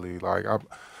to Italy.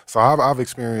 So I've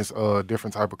experienced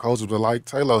different type of cultures. But like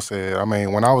Tayloe said, I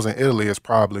mean, when I was in Italy,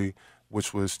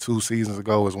 which was 2 seasons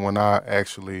ago, is when I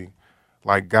actually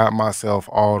got myself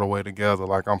all the way together.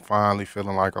 Like, I'm finally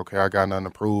feeling like, okay, I got nothing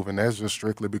to prove. And that's just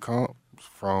strictly become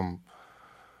from,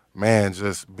 man,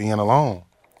 just being alone.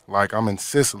 Like, I'm in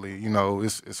Sicily,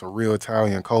 it's a real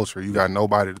Italian culture. You got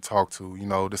nobody to talk to.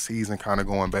 The season kind of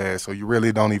going bad, so you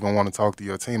really don't even want to talk to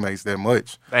your teammates that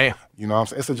much. Damn. You know what I'm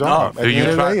saying? It's a job. No, At the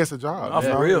end of the day, it's a job.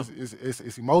 For real.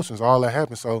 It's emotions, all that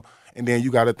happens. So, and then you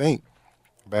got to think,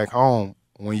 back home,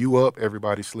 when you up,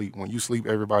 everybody sleep. When you sleep,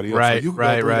 everybody up. Right, so you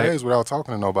can go 3 days without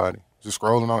talking to nobody, just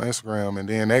scrolling on Instagram, and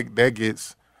then that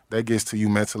gets to you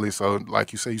mentally. So,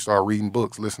 like you say, you start reading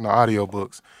books, listening to audio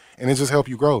books, and it just helps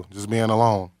you grow, just being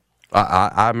alone.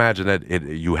 I imagine that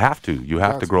you have to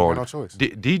grow. No choice.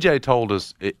 DJ told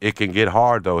us it can get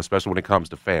hard though, especially when it comes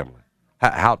to family.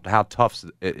 How tough's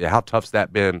that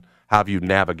been? How have you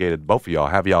navigated, both of y'all?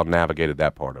 Have y'all navigated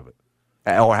that part of it,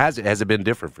 or has it been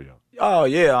different for you? Oh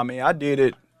yeah, I mean I did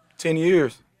it 10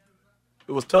 years.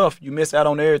 It was tough. You miss out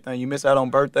on everything. You miss out on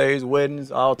birthdays,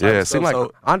 weddings, all types of stuff. Yeah, it seemed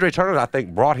like Andre Turner, I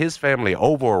think, brought his family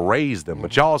over or raised them,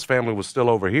 but y'all's family was still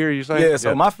over here, you saying? Yeah,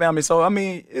 so my family, I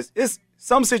mean, it's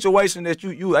some situation that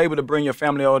you able to bring your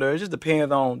family over there. It just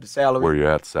depends on the salary. Where you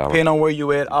at, the salary. Depending on where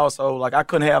you at. Also, like, I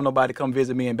couldn't have nobody come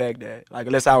visit me in Baghdad, like,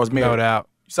 unless I was married. No doubt.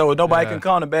 So nobody can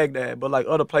come to Baghdad. But, like,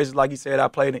 other places, like you said, I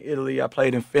played in Italy, I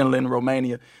played in Finland,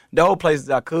 Romania. Those places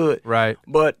I could. Right.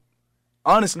 But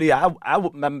honestly,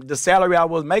 the salary I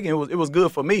was making, it was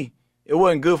good for me. It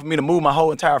wasn't good for me to move my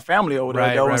whole entire family over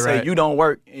there and say, you don't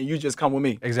work and you just come with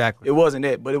me. Exactly. It wasn't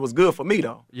that, but it was good for me,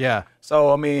 though. Yeah.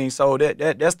 So, I mean,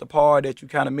 that's the part that you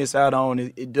kind of miss out on.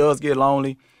 It does get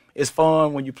lonely. It's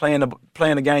fun when you're playing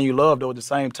the game you love, though, at the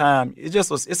same time. It's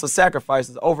a sacrifice.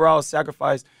 It's an overall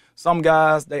sacrifice. Some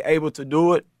guys, they able to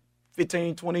do it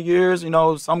 15, 20 years.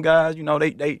 Some guys,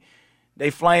 they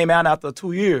flame out after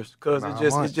 2 years because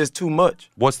it's just too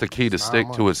much. What's the key to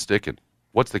stick to it sticking?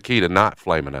 What's the key to not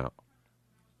flaming out?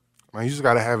 Man, you just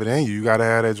got to have it in you. You got to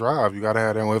have that drive. You got to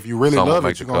have that. Well, if you really love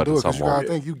it, you're going to do it. Because you got to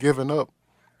think you're giving up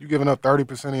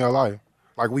 30% of your life.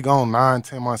 Like, we gone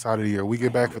 9-10 months out of the year. We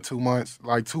get back for 2 months.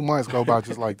 Like, 2 months go by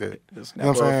just like that. You know what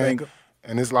I'm saying?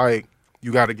 And it's like,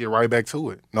 you got to get right back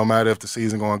to it. No matter if the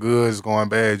season going good, it's going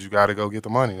bad, you got to go get the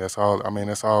money. That's all. I mean,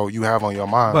 that's all you have on your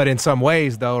mind. But in some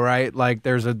ways, though, right? Like,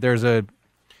 there's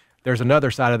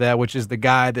another side of that, which is the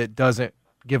guy that doesn't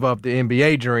give up the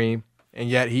NBA dream, and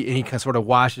yet he kind of sort of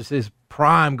watches his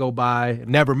prime go by,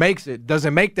 never makes it,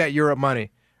 doesn't make that Europe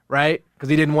money, right? Because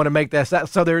he didn't want to make that.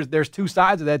 So there's two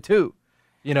sides of that too.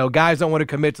 You know, guys don't want to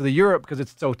commit to the Europe because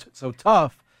it's so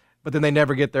tough, but then they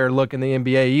never get their look in the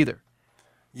NBA either.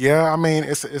 Yeah, I mean,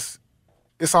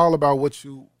 it's all about what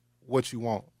you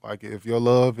want. Like, if your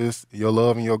love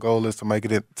and your goal is to make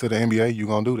it to the NBA, you're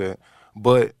gonna do that.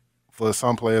 But for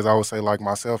some players, I would say, like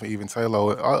myself and even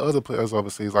Tayloe, other players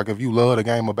overseas, like, if you love the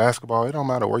game of basketball, it don't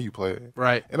matter where you play it.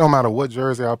 Right. It don't matter what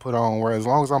jersey I put on. Where as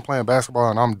long as I'm playing basketball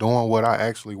and I'm doing what I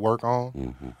actually work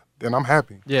on, then I'm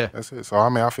happy. Yeah. That's it. So, I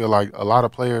mean, I feel like a lot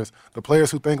of players, the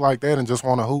players who think like that and just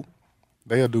want to hoop,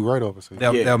 they'll do great overseas.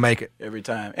 They'll make it. Every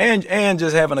time. And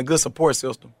just having a good support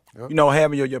system. Yep. You know,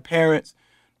 having your parents,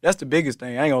 that's the biggest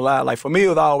thing. I ain't gonna lie. Like, for me, it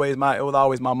was always my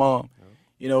mom. Yep.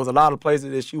 You know, it was a lot of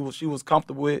places that she was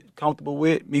comfortable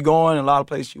with me going, and a lot of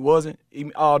places she wasn't.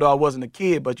 Even, although I wasn't a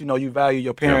kid, but, you know, you value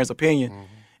your parents' opinion. Mm-hmm.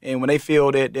 And when they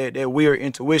feel that weird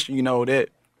intuition, you know, that,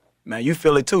 man, you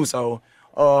feel it too. So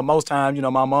most times, you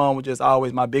know, my mom was just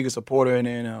always my biggest supporter, and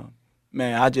then,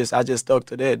 man, I just stuck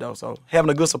to that, though. So having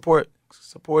a good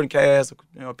supporting cast,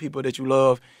 you know, people that you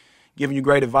love, giving you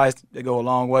great advice, they go a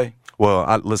long way. Well,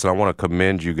 listen, I want to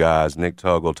commend you guys, Nick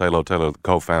Tuggle, Tayloe Taylor, the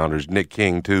co-founders, Nick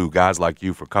King, too, guys like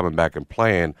you for coming back and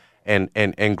playing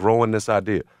and growing this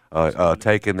idea,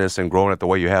 taking this and growing it the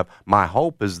way you have. My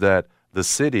hope is that the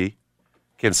city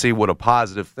can see what a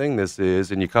positive thing this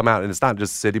is, and you come out, and it's not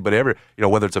just the city, but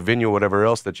whether it's a venue or whatever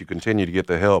else, that you continue to get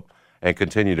the help and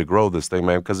continue to grow this thing,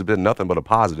 man, because it's been nothing but a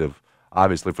positive,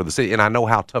 obviously, for the city. And I know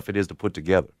how tough it is to put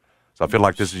together. So I feel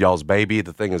like this is y'all's baby.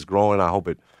 The thing is growing. I hope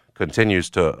it continues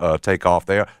to take off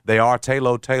there. They are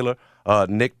Tayloe Taylor,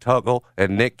 Nick Tuggle,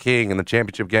 and Nick King, and the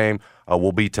championship game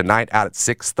will be tonight out at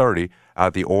 6:30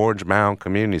 at the Orange Mound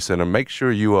Community Center. Make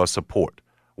sure you support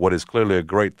what is clearly a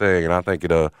great thing, and I think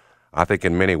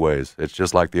in many ways it's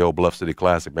just like the old Bluff City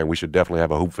Classic, man. We should definitely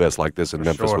have a hoop fest like this in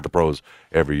Memphis with the pros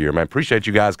every year, man. Appreciate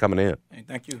you guys coming in. Hey,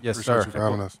 thank you. Yes, Appreciate sir. you for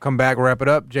having us. Come back, wrap it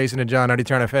up. Jason and John, 90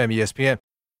 Turn FM, ESPN.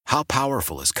 How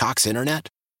powerful is Cox Internet?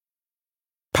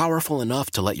 Powerful enough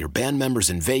to let your band members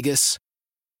in Vegas,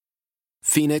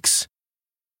 Phoenix,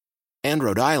 and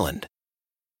Rhode Island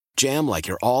jam like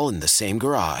you're all in the same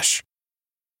garage.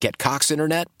 Get Cox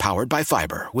Internet powered by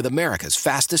fiber with America's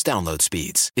fastest download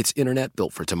speeds. It's internet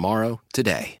built for tomorrow,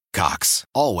 today. Cox,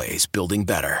 always building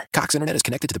better. Cox Internet is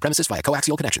connected to the premises via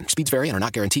coaxial connection. Speeds vary and are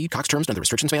not guaranteed. Cox terms and other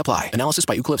restrictions may apply. Analysis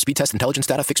by Ookla Speed Test Intelligence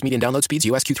Data. Fixed median download speeds.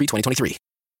 US Q3 2023.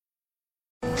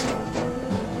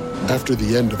 After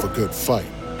the end of a good fight,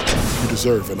 you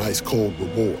deserve an ice-cold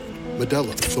reward.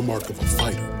 Modelo is the mark of a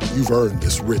fighter. You've earned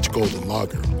this rich golden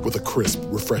lager with a crisp,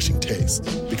 refreshing taste.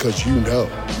 Because you know,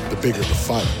 the bigger the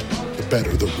fight, the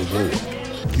better the reward.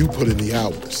 You put in the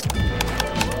hours,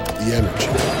 the energy,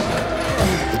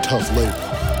 the tough labor.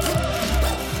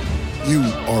 You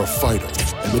are a fighter,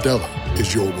 and Modelo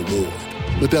is your reward.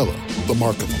 Modelo, the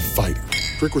mark of a fighter.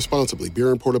 Drink responsibly. Beer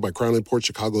imported by Crown Imports,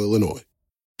 Chicago, Illinois.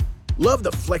 Love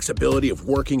the flexibility of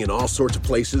working in all sorts of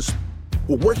places?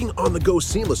 Well, working on the go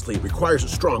seamlessly requires a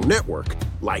strong network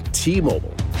like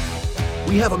T-Mobile.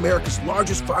 We have America's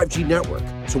largest 5G network,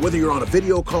 so whether you're on a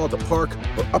video call at the park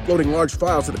or uploading large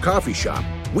files at a coffee shop,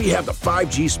 we have the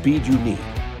 5G speed you need.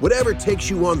 Whatever takes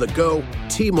you on the go,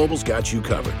 T-Mobile's got you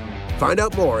covered. Find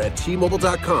out more at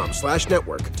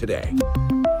T-Mobile.com/network today.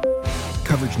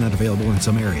 Coverage not available in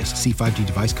some areas. See 5G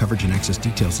device coverage and access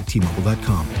details at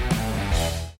T-Mobile.com.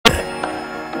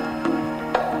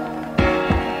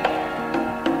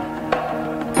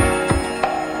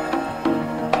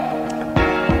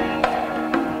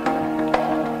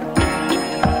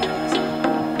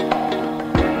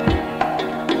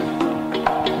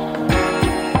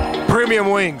 Premium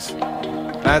wings.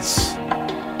 That's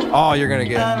all you're going to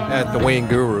get at the Wing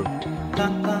Guru.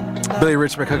 Billy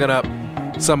Richmond cooking up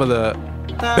some of the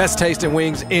best tasting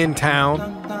wings in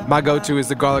town. My go-to is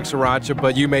the garlic sriracha,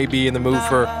 but you may be in the mood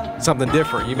for something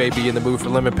different. You may be in the mood for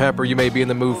lemon pepper. You may be in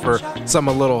the mood for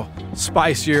something a little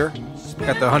spicier.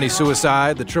 Got the honey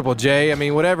suicide, the Triple J. I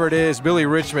mean, whatever it is, Billy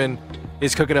Richmond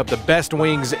is cooking up the best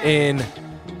wings in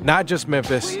not just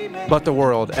Memphis, but the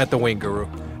world at the Wing Guru.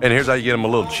 And here's how you get them a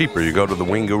little cheaper. You go to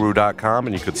thewingguru.com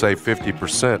and you could save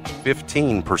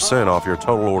 15% off your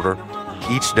total order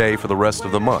each day for the rest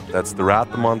of the month. That's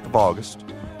throughout the month of August.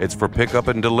 It's for pickup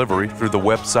and delivery through the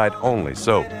website only.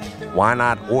 So why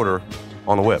not order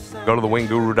on the web? Go to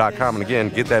thewingguru.com and again,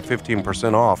 get that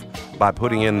 15% off by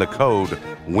putting in the code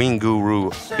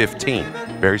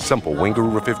WINGGURU15. Very simple.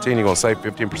 WINGGURU15, you're going to save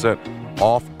 15%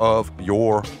 off of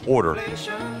your order.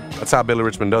 That's how Billy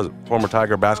Richmond does it. Former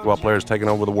Tiger basketball player is taking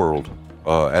over the world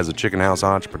as a chicken house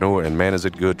entrepreneur, and man, is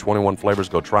it good. 21 flavors.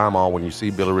 Go try them all. When you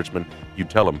see Billy Richmond, you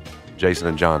tell him Jason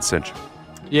and John sent you.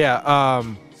 Yeah,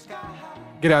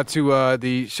 get out to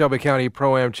the Shelby County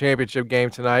Pro-Am Championship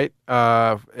game tonight.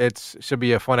 It should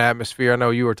be a fun atmosphere. I know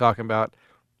you were talking about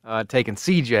taking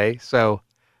CJ, so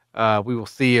we will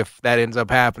see if that ends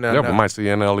up happening. Yeah, we might see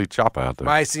NLE Chopper out there.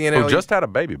 Might see NLE. Who just had a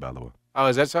baby, by the way. Oh,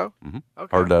 is that so? Mm-hmm.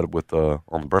 Okay. Heard that with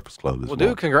on the Breakfast Club this morning.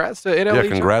 Dude, congrats to NLE. Yeah,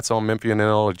 congrats on Memphis and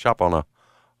NLE Chop on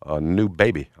a new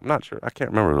baby. I'm not sure. I can't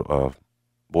remember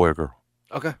boy or girl.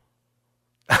 Okay.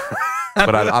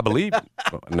 But I believe.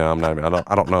 No, I'm not.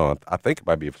 I don't know. I think it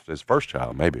might be his first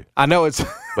child, maybe. I know it's.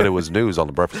 But it was news on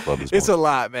the Breakfast Club this morning. It's a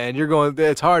lot, man.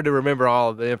 It's hard to remember all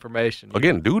of the information.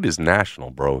 Again, dude is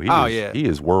national, bro. He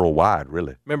is worldwide,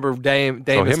 really. Remember David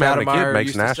Stoudemire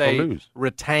used to say, news.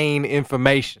 Retain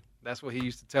information. That's what he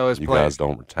used to tell his players. You guys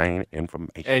don't retain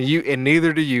information. And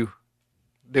neither do you.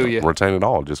 Do you? Retain it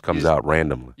all. It just comes out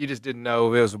randomly. You just didn't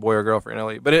know if it was a boy or girl for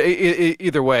NLE. But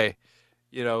either way,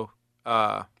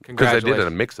 congratulations. Because they did a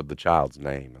mix of the child's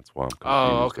name. That's why I'm confused.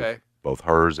 Oh, okay. Both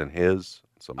hers and his.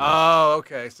 Oh,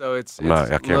 okay. So it's a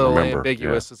little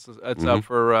ambiguous. Yeah. It's up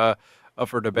for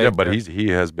debate. Yeah, but he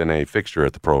has been a fixture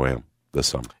at the Pro-Am this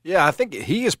summer. Yeah, I think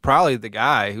he is probably the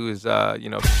guy who is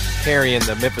carrying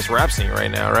the Memphis rap scene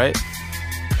right now, right?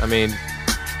 I mean,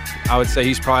 I would say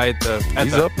he's probably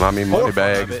he's up. I mean,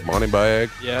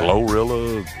 Moneybag, yeah.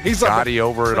 Glorilla, Scotty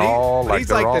over it all. He's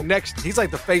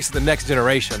like the face of the next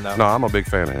generation, though. No, I'm a big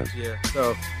fan of his. Yeah,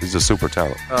 so he's a super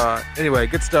talent. Anyway,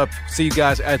 good stuff. See you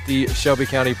guys at the Shelby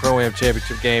County Pro-Am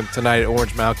Championship game tonight at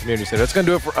Orange Mound Community Center. That's going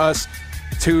to do it for us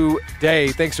today.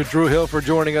 Thanks to Drew Hill for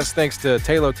joining us. Thanks to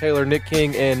Tayloe Taylor, Nick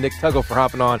King, and Nick Tuggle for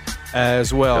hopping on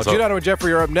as well. Giuliano and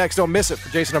Jeffrey are up next. Don't miss it. For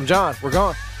Jason, I'm John. We're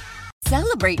gone.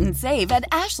 Celebrate and save at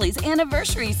Ashley's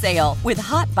Anniversary Sale. With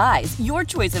Hot Buys, your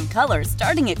choice of colors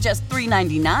starting at just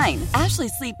 $3.99. Ashley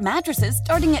Sleep mattresses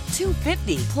starting at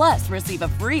 $2.50. Plus, receive a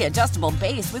free adjustable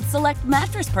base with select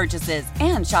mattress purchases.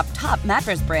 And shop top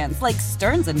mattress brands like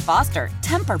Stearns & Foster,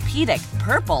 Tempur-Pedic,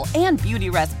 Purple, and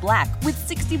Beautyrest Black with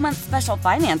 60-month special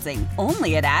financing.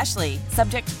 Only at Ashley.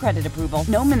 Subject to credit approval.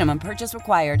 No minimum purchase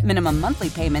required. Minimum monthly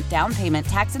payment, down payment,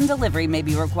 tax, and delivery may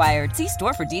be required. See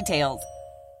store for details.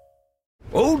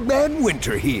 Old Man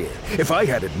Winter here. If I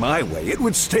had it my way, it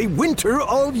would stay winter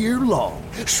all year long.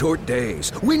 Short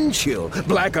days, wind chill,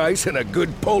 black ice, and a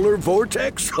good polar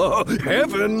vortex. Oh,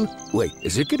 heaven! Wait,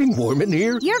 is it getting warm in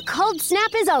here? Your cold snap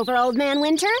is over, Old Man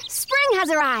Winter. Spring has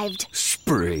arrived.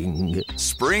 Spring.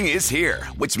 Spring is here,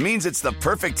 which means it's the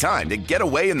perfect time to get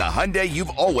away in the Hyundai you've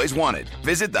always wanted.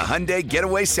 Visit the Hyundai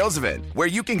Getaway Sales Event, where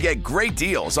you can get great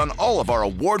deals on all of our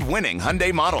award-winning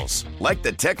Hyundai models, like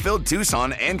the tech-filled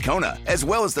Tucson and Kona, as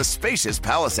well as the spacious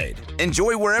Palisade.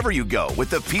 Enjoy wherever you go with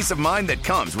the peace of mind that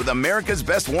comes with America's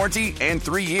best warranty and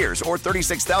 3 years or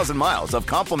 36,000 miles of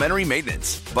complimentary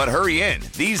maintenance. But hurry in,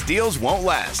 these deals won't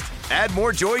last. Add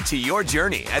more joy to your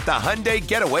journey at the Hyundai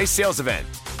Getaway Sales Event.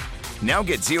 Now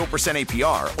get 0%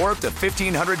 APR or up to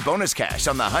 $1,500 bonus cash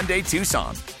on the Hyundai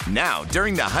Tucson. Now,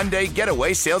 during the Hyundai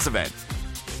Getaway Sales Event.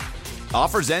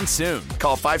 Offers end soon.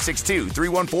 Call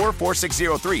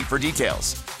 562-314-4603 for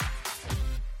details.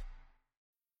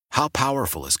 How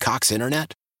powerful is Cox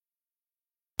Internet?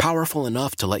 Powerful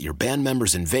enough to let your band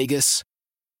members in Vegas,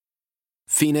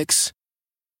 Phoenix,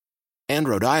 and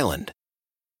Rhode Island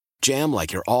jam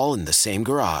like you're all in the same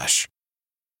garage.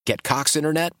 Get Cox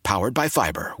Internet powered by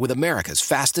fiber with America's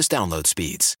fastest download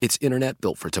speeds. It's internet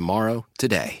built for tomorrow,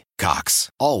 today.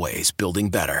 Cox, always building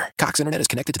better. Cox Internet is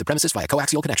connected to the premises via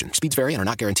coaxial connection. Speeds vary and are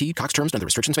not guaranteed. Cox terms and other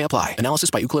restrictions may apply.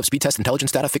 Analysis by Ookla Speed Test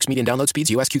Intelligence Data. Fixed median download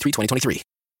speeds. US Q3 2023.